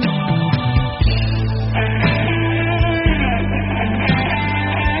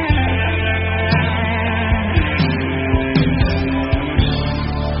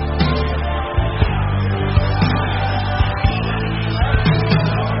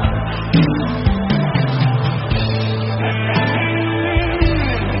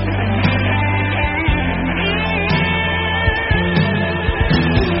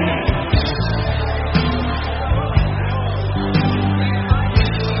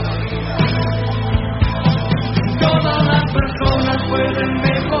 Todas las personas pueden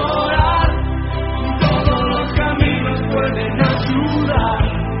mejorar, todos los caminos pueden ayudar.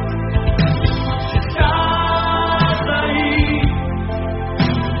 Si estás ahí,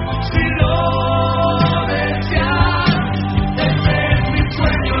 si lo deseas, este es mi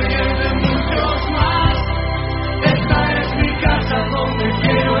sueño y el de muchos más. Esta es mi casa donde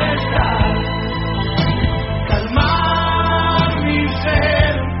quiero estar. Calmar mi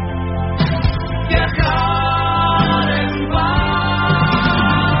sed, viajar en paz.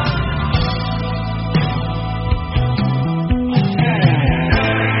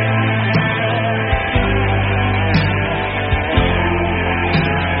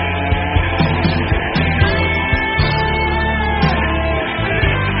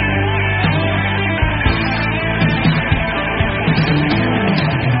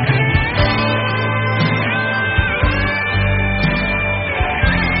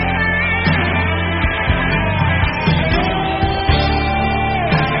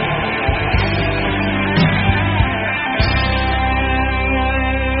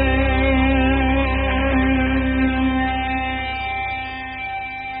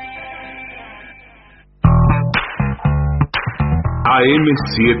 AM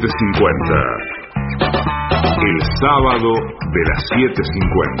 750. El sábado de las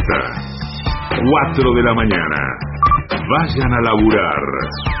 7:50. 4 de la mañana. Vayan a laburar.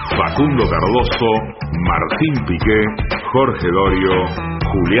 Facundo Cardoso, Martín Piqué, Jorge Dorio,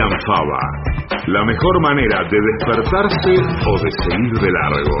 Julián Fava. La mejor manera de despertarse o de seguir de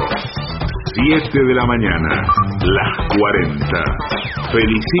largo. 7 de la mañana, las 40.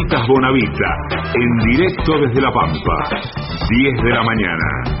 Felicitas Bonavita, en directo desde La Pampa. 10 de la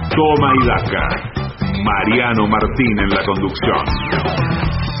mañana, toma y daca. Mariano Martín en la conducción.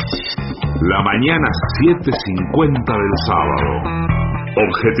 La mañana 7:50 del sábado.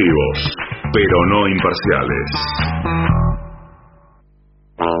 Objetivos, pero no imparciales.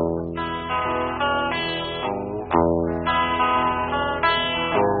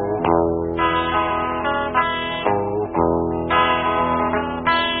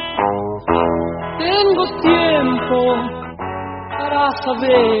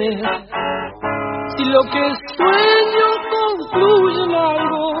 Saber si lo que sueño concluye en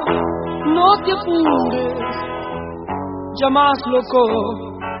algo. No te apures, ya más loco,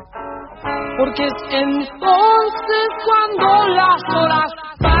 porque es entonces cuando las horas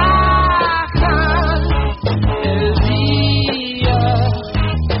bajan. El día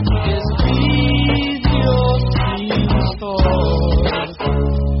es vidrio sin sol.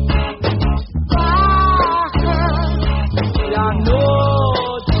 Baja la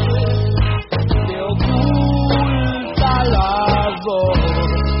noche, te oculta la voz.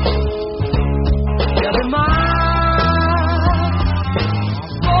 Y además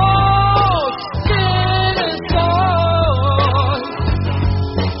vos eres sol,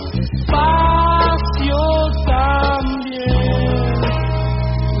 espacio también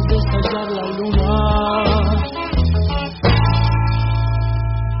de estallar la luna.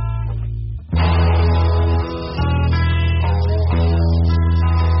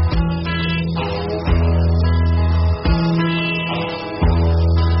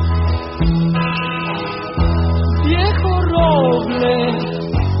 Viejo roble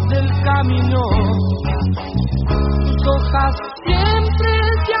del camino, tus hojas siempre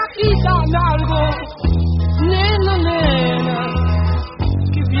te agitan algo. Nena, nena,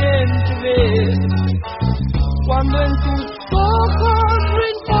 qué bien te ves cuando en tus ojos no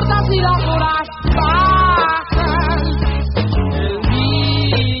importa si las horas bajan. El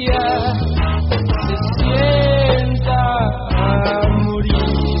día se sienta a morir.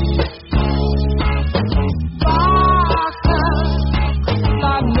 Baja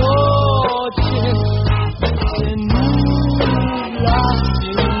la noche, se nubla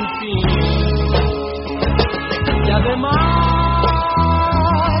sin fin. Y además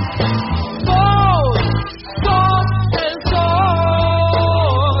vos sos el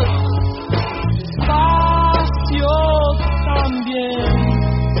sol, espacio también,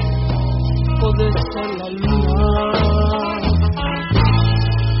 podés ser la luna.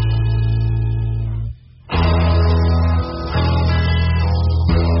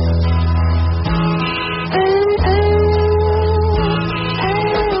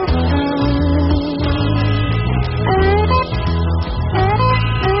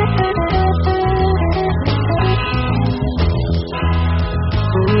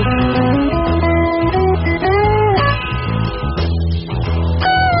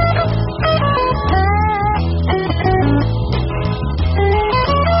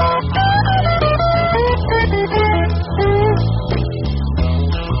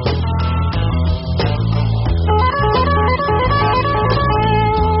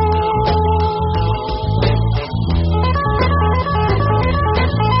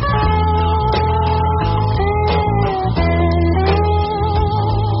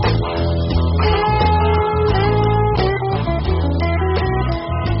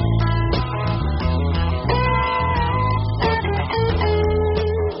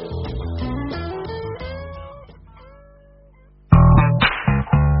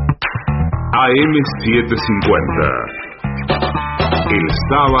 AM 750. El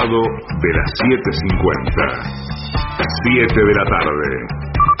sábado de las 7:50. 7 de la tarde.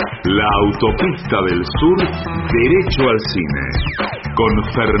 La autopista del sur, derecho al cine. Con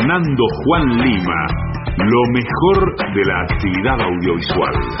Fernando Juan Lima. Lo mejor de la actividad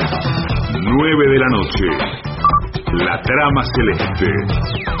audiovisual. 9 de la noche. La trama celeste.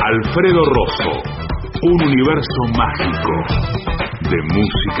 Alfredo Rosso. Un universo mágico de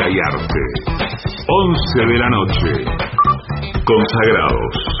música y arte. 11 de la noche.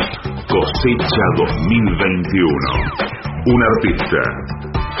 Consagrados. Cosecha 2021. Un artista,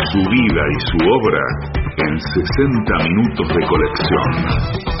 su vida y su obra en 60 minutos de colección.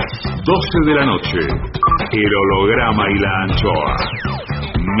 12 de la noche. El holograma y la anchoa.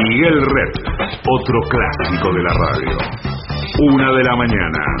 Miguel Red, otro clásico de la radio. 1 de la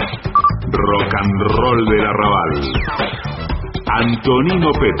mañana. Rock and roll del arrabal.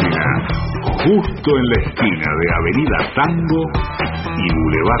 Antonino Pétina, justo en la esquina de Avenida Tango y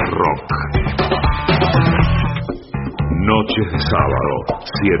Boulevard Rock. Noches de sábado,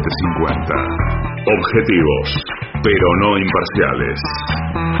 7:50. Objetivos, pero no imparciales.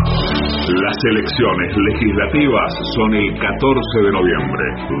 Las elecciones legislativas son el 14 de noviembre.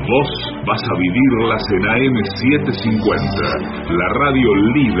 Vos vas a vivirlas en AM750, la radio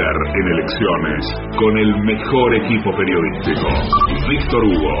líder en elecciones, con el mejor equipo periodístico. Víctor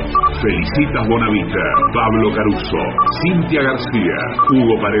Hugo, Felicitas Bonavita, Pablo Caruso, Cintia García,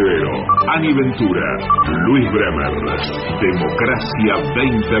 Hugo Paredero, Ani Ventura, Luis Bremer. Democracia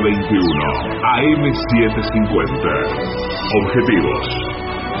 2021, AM750. Objetivos,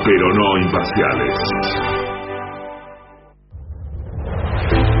 pero no imparciales.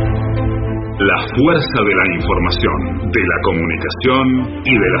 La fuerza de la información, de la comunicación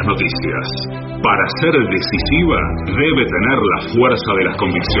y de las noticias. Para ser decisiva, debe tener la fuerza de las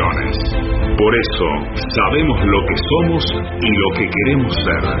convicciones. Por eso, sabemos lo que somos y lo que queremos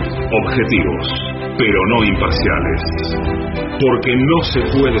ser. Objetivos, pero no imparciales. Porque no se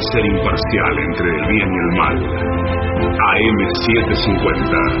puede ser imparcial entre el bien y el mal.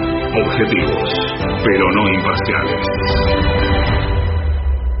 AM750. Objetivos, pero no imparciales.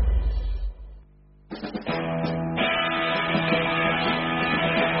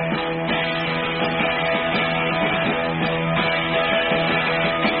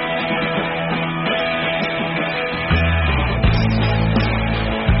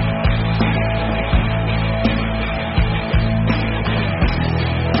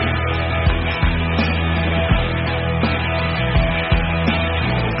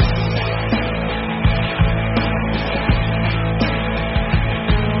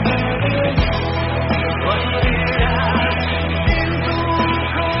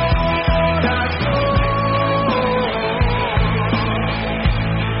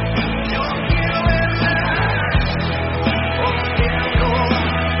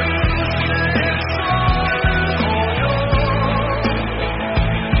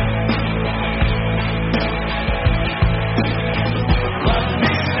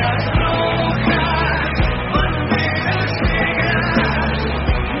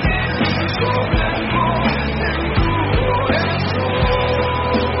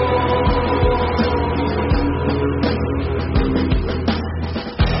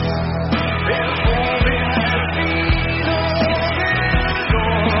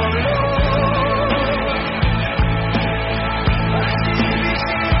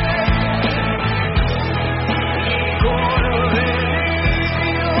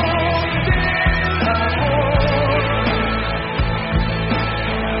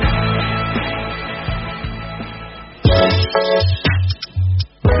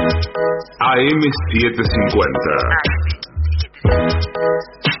 AM750.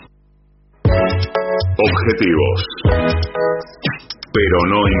 Objetivos, pero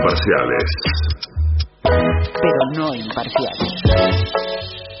no imparciales. Pero no imparciales.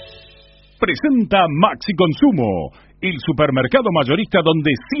 Presenta Maxi Consumo, el supermercado mayorista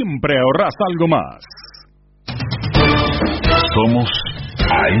donde siempre ahorrás algo más. Somos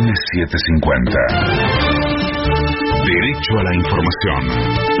AM750. Derecho a la información.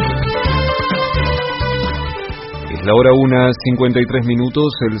 Es la hora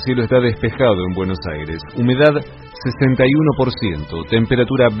 1:53, el cielo está despejado en Buenos Aires. Humedad 61%,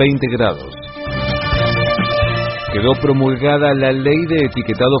 temperatura 20 grados. Quedó promulgada la ley de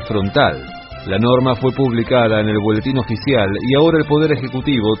etiquetado frontal. La norma fue publicada en el boletín oficial y ahora el Poder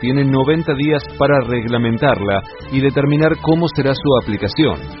Ejecutivo tiene 90 días para reglamentarla y determinar cómo será su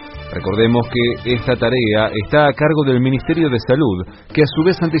aplicación. Recordemos que esta tarea está a cargo del Ministerio de Salud, que a su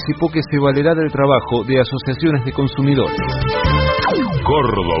vez anticipó que se valerá del trabajo de asociaciones de consumidores.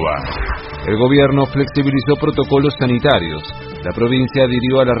 Córdoba. El gobierno flexibilizó protocolos sanitarios. La provincia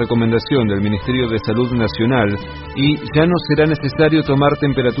adhirió a la recomendación del Ministerio de Salud Nacional y ya no será necesario tomar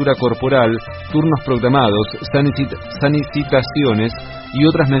temperatura corporal, turnos programados, sanitizaciones y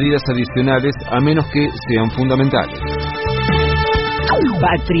otras medidas adicionales a menos que sean fundamentales.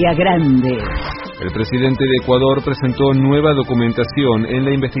 Patria Grande. El presidente de Ecuador presentó nueva documentación en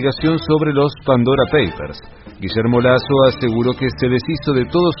la investigación sobre los Pandora Papers. Guillermo Lasso aseguró que se deshizo de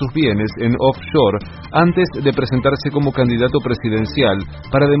todos sus bienes en offshore antes de presentarse como candidato presidencial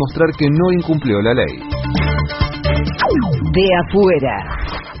para demostrar que no incumplió la ley. De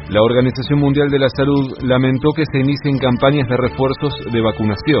afuera. La Organización Mundial de la Salud lamentó que se inicien campañas de refuerzos de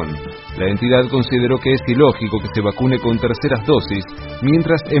vacunación. La entidad consideró que es ilógico que se vacune con terceras dosis,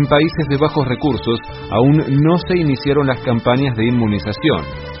 mientras en países de bajos recursos aún no se iniciaron las campañas de inmunización.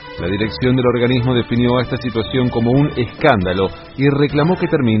 La dirección del organismo definió a esta situación como un escándalo y reclamó que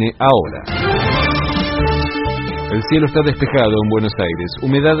termine ahora. El El cielo está despejado en Buenos Aires.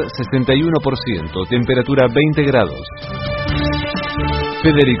 Humedad 61%. Temperatura 20 grados.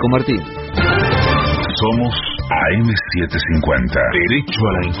 Federico Martín. Somos AM750. Derecho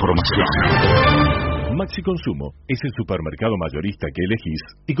a la información. Maxi Consumo es el supermercado mayorista que elegís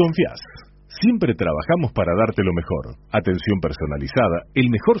y confías. Siempre trabajamos para darte lo mejor. Atención personalizada,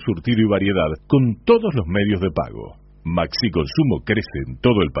 el mejor surtido y variedad con todos los medios de pago. Maxi Consumo crece en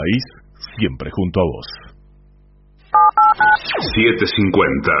todo el país, siempre junto a vos.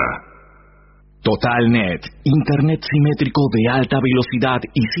 750. TotalNet, internet simétrico de alta velocidad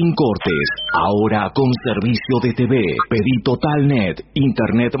y sin cortes. Ahora con servicio de TV. Pedí TotalNet,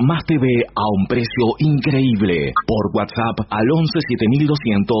 internet más TV a un precio increíble. Por WhatsApp al 11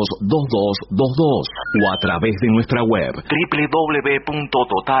 7200 2222 o a través de nuestra web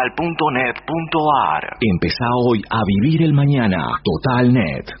www.total.net.ar. Empezá hoy a vivir el mañana.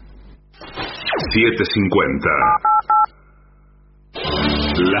 TotalNet. 750.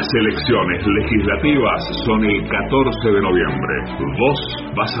 Las elecciones legislativas son el 14 de noviembre. Vos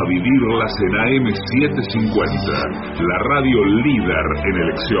vas a vivirlas en AM750, la radio líder en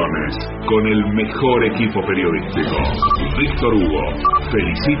elecciones, con el mejor equipo periodístico. Víctor Hugo,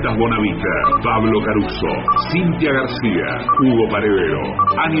 Felicitas Bonavita, Pablo Caruso, Cintia García, Hugo Paredero,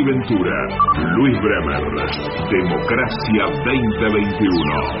 Ani Ventura, Luis Bremer. Democracia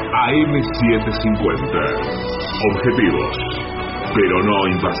 2021, AM750. Objetivos, pero no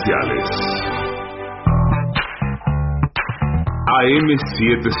imparciales.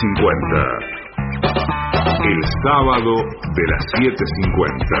 AM750. El sábado de las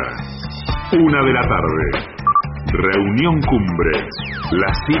 7:50. 1 de la tarde. Reunión Cumbre.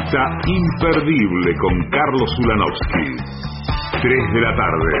 La cita imperdible con Carlos Ulanovsky. 3 de la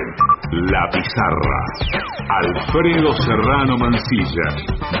tarde. La Pizarra. Alfredo Serrano Mancilla.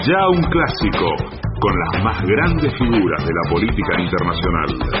 Ya un clásico, con las más grandes figuras de la política internacional.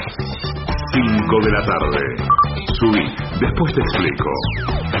 5 de la tarde. Subí, después te explico.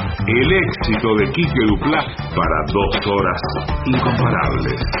 El éxito de Quique Duplac para 2 horas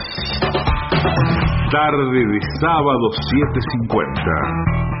incomparables. Tarde de sábado 7:50.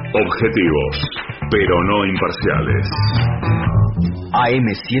 Objetivos, pero no imparciales.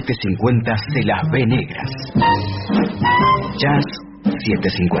 AM750 se las ve negras. Jazz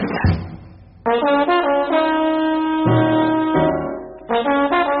 750.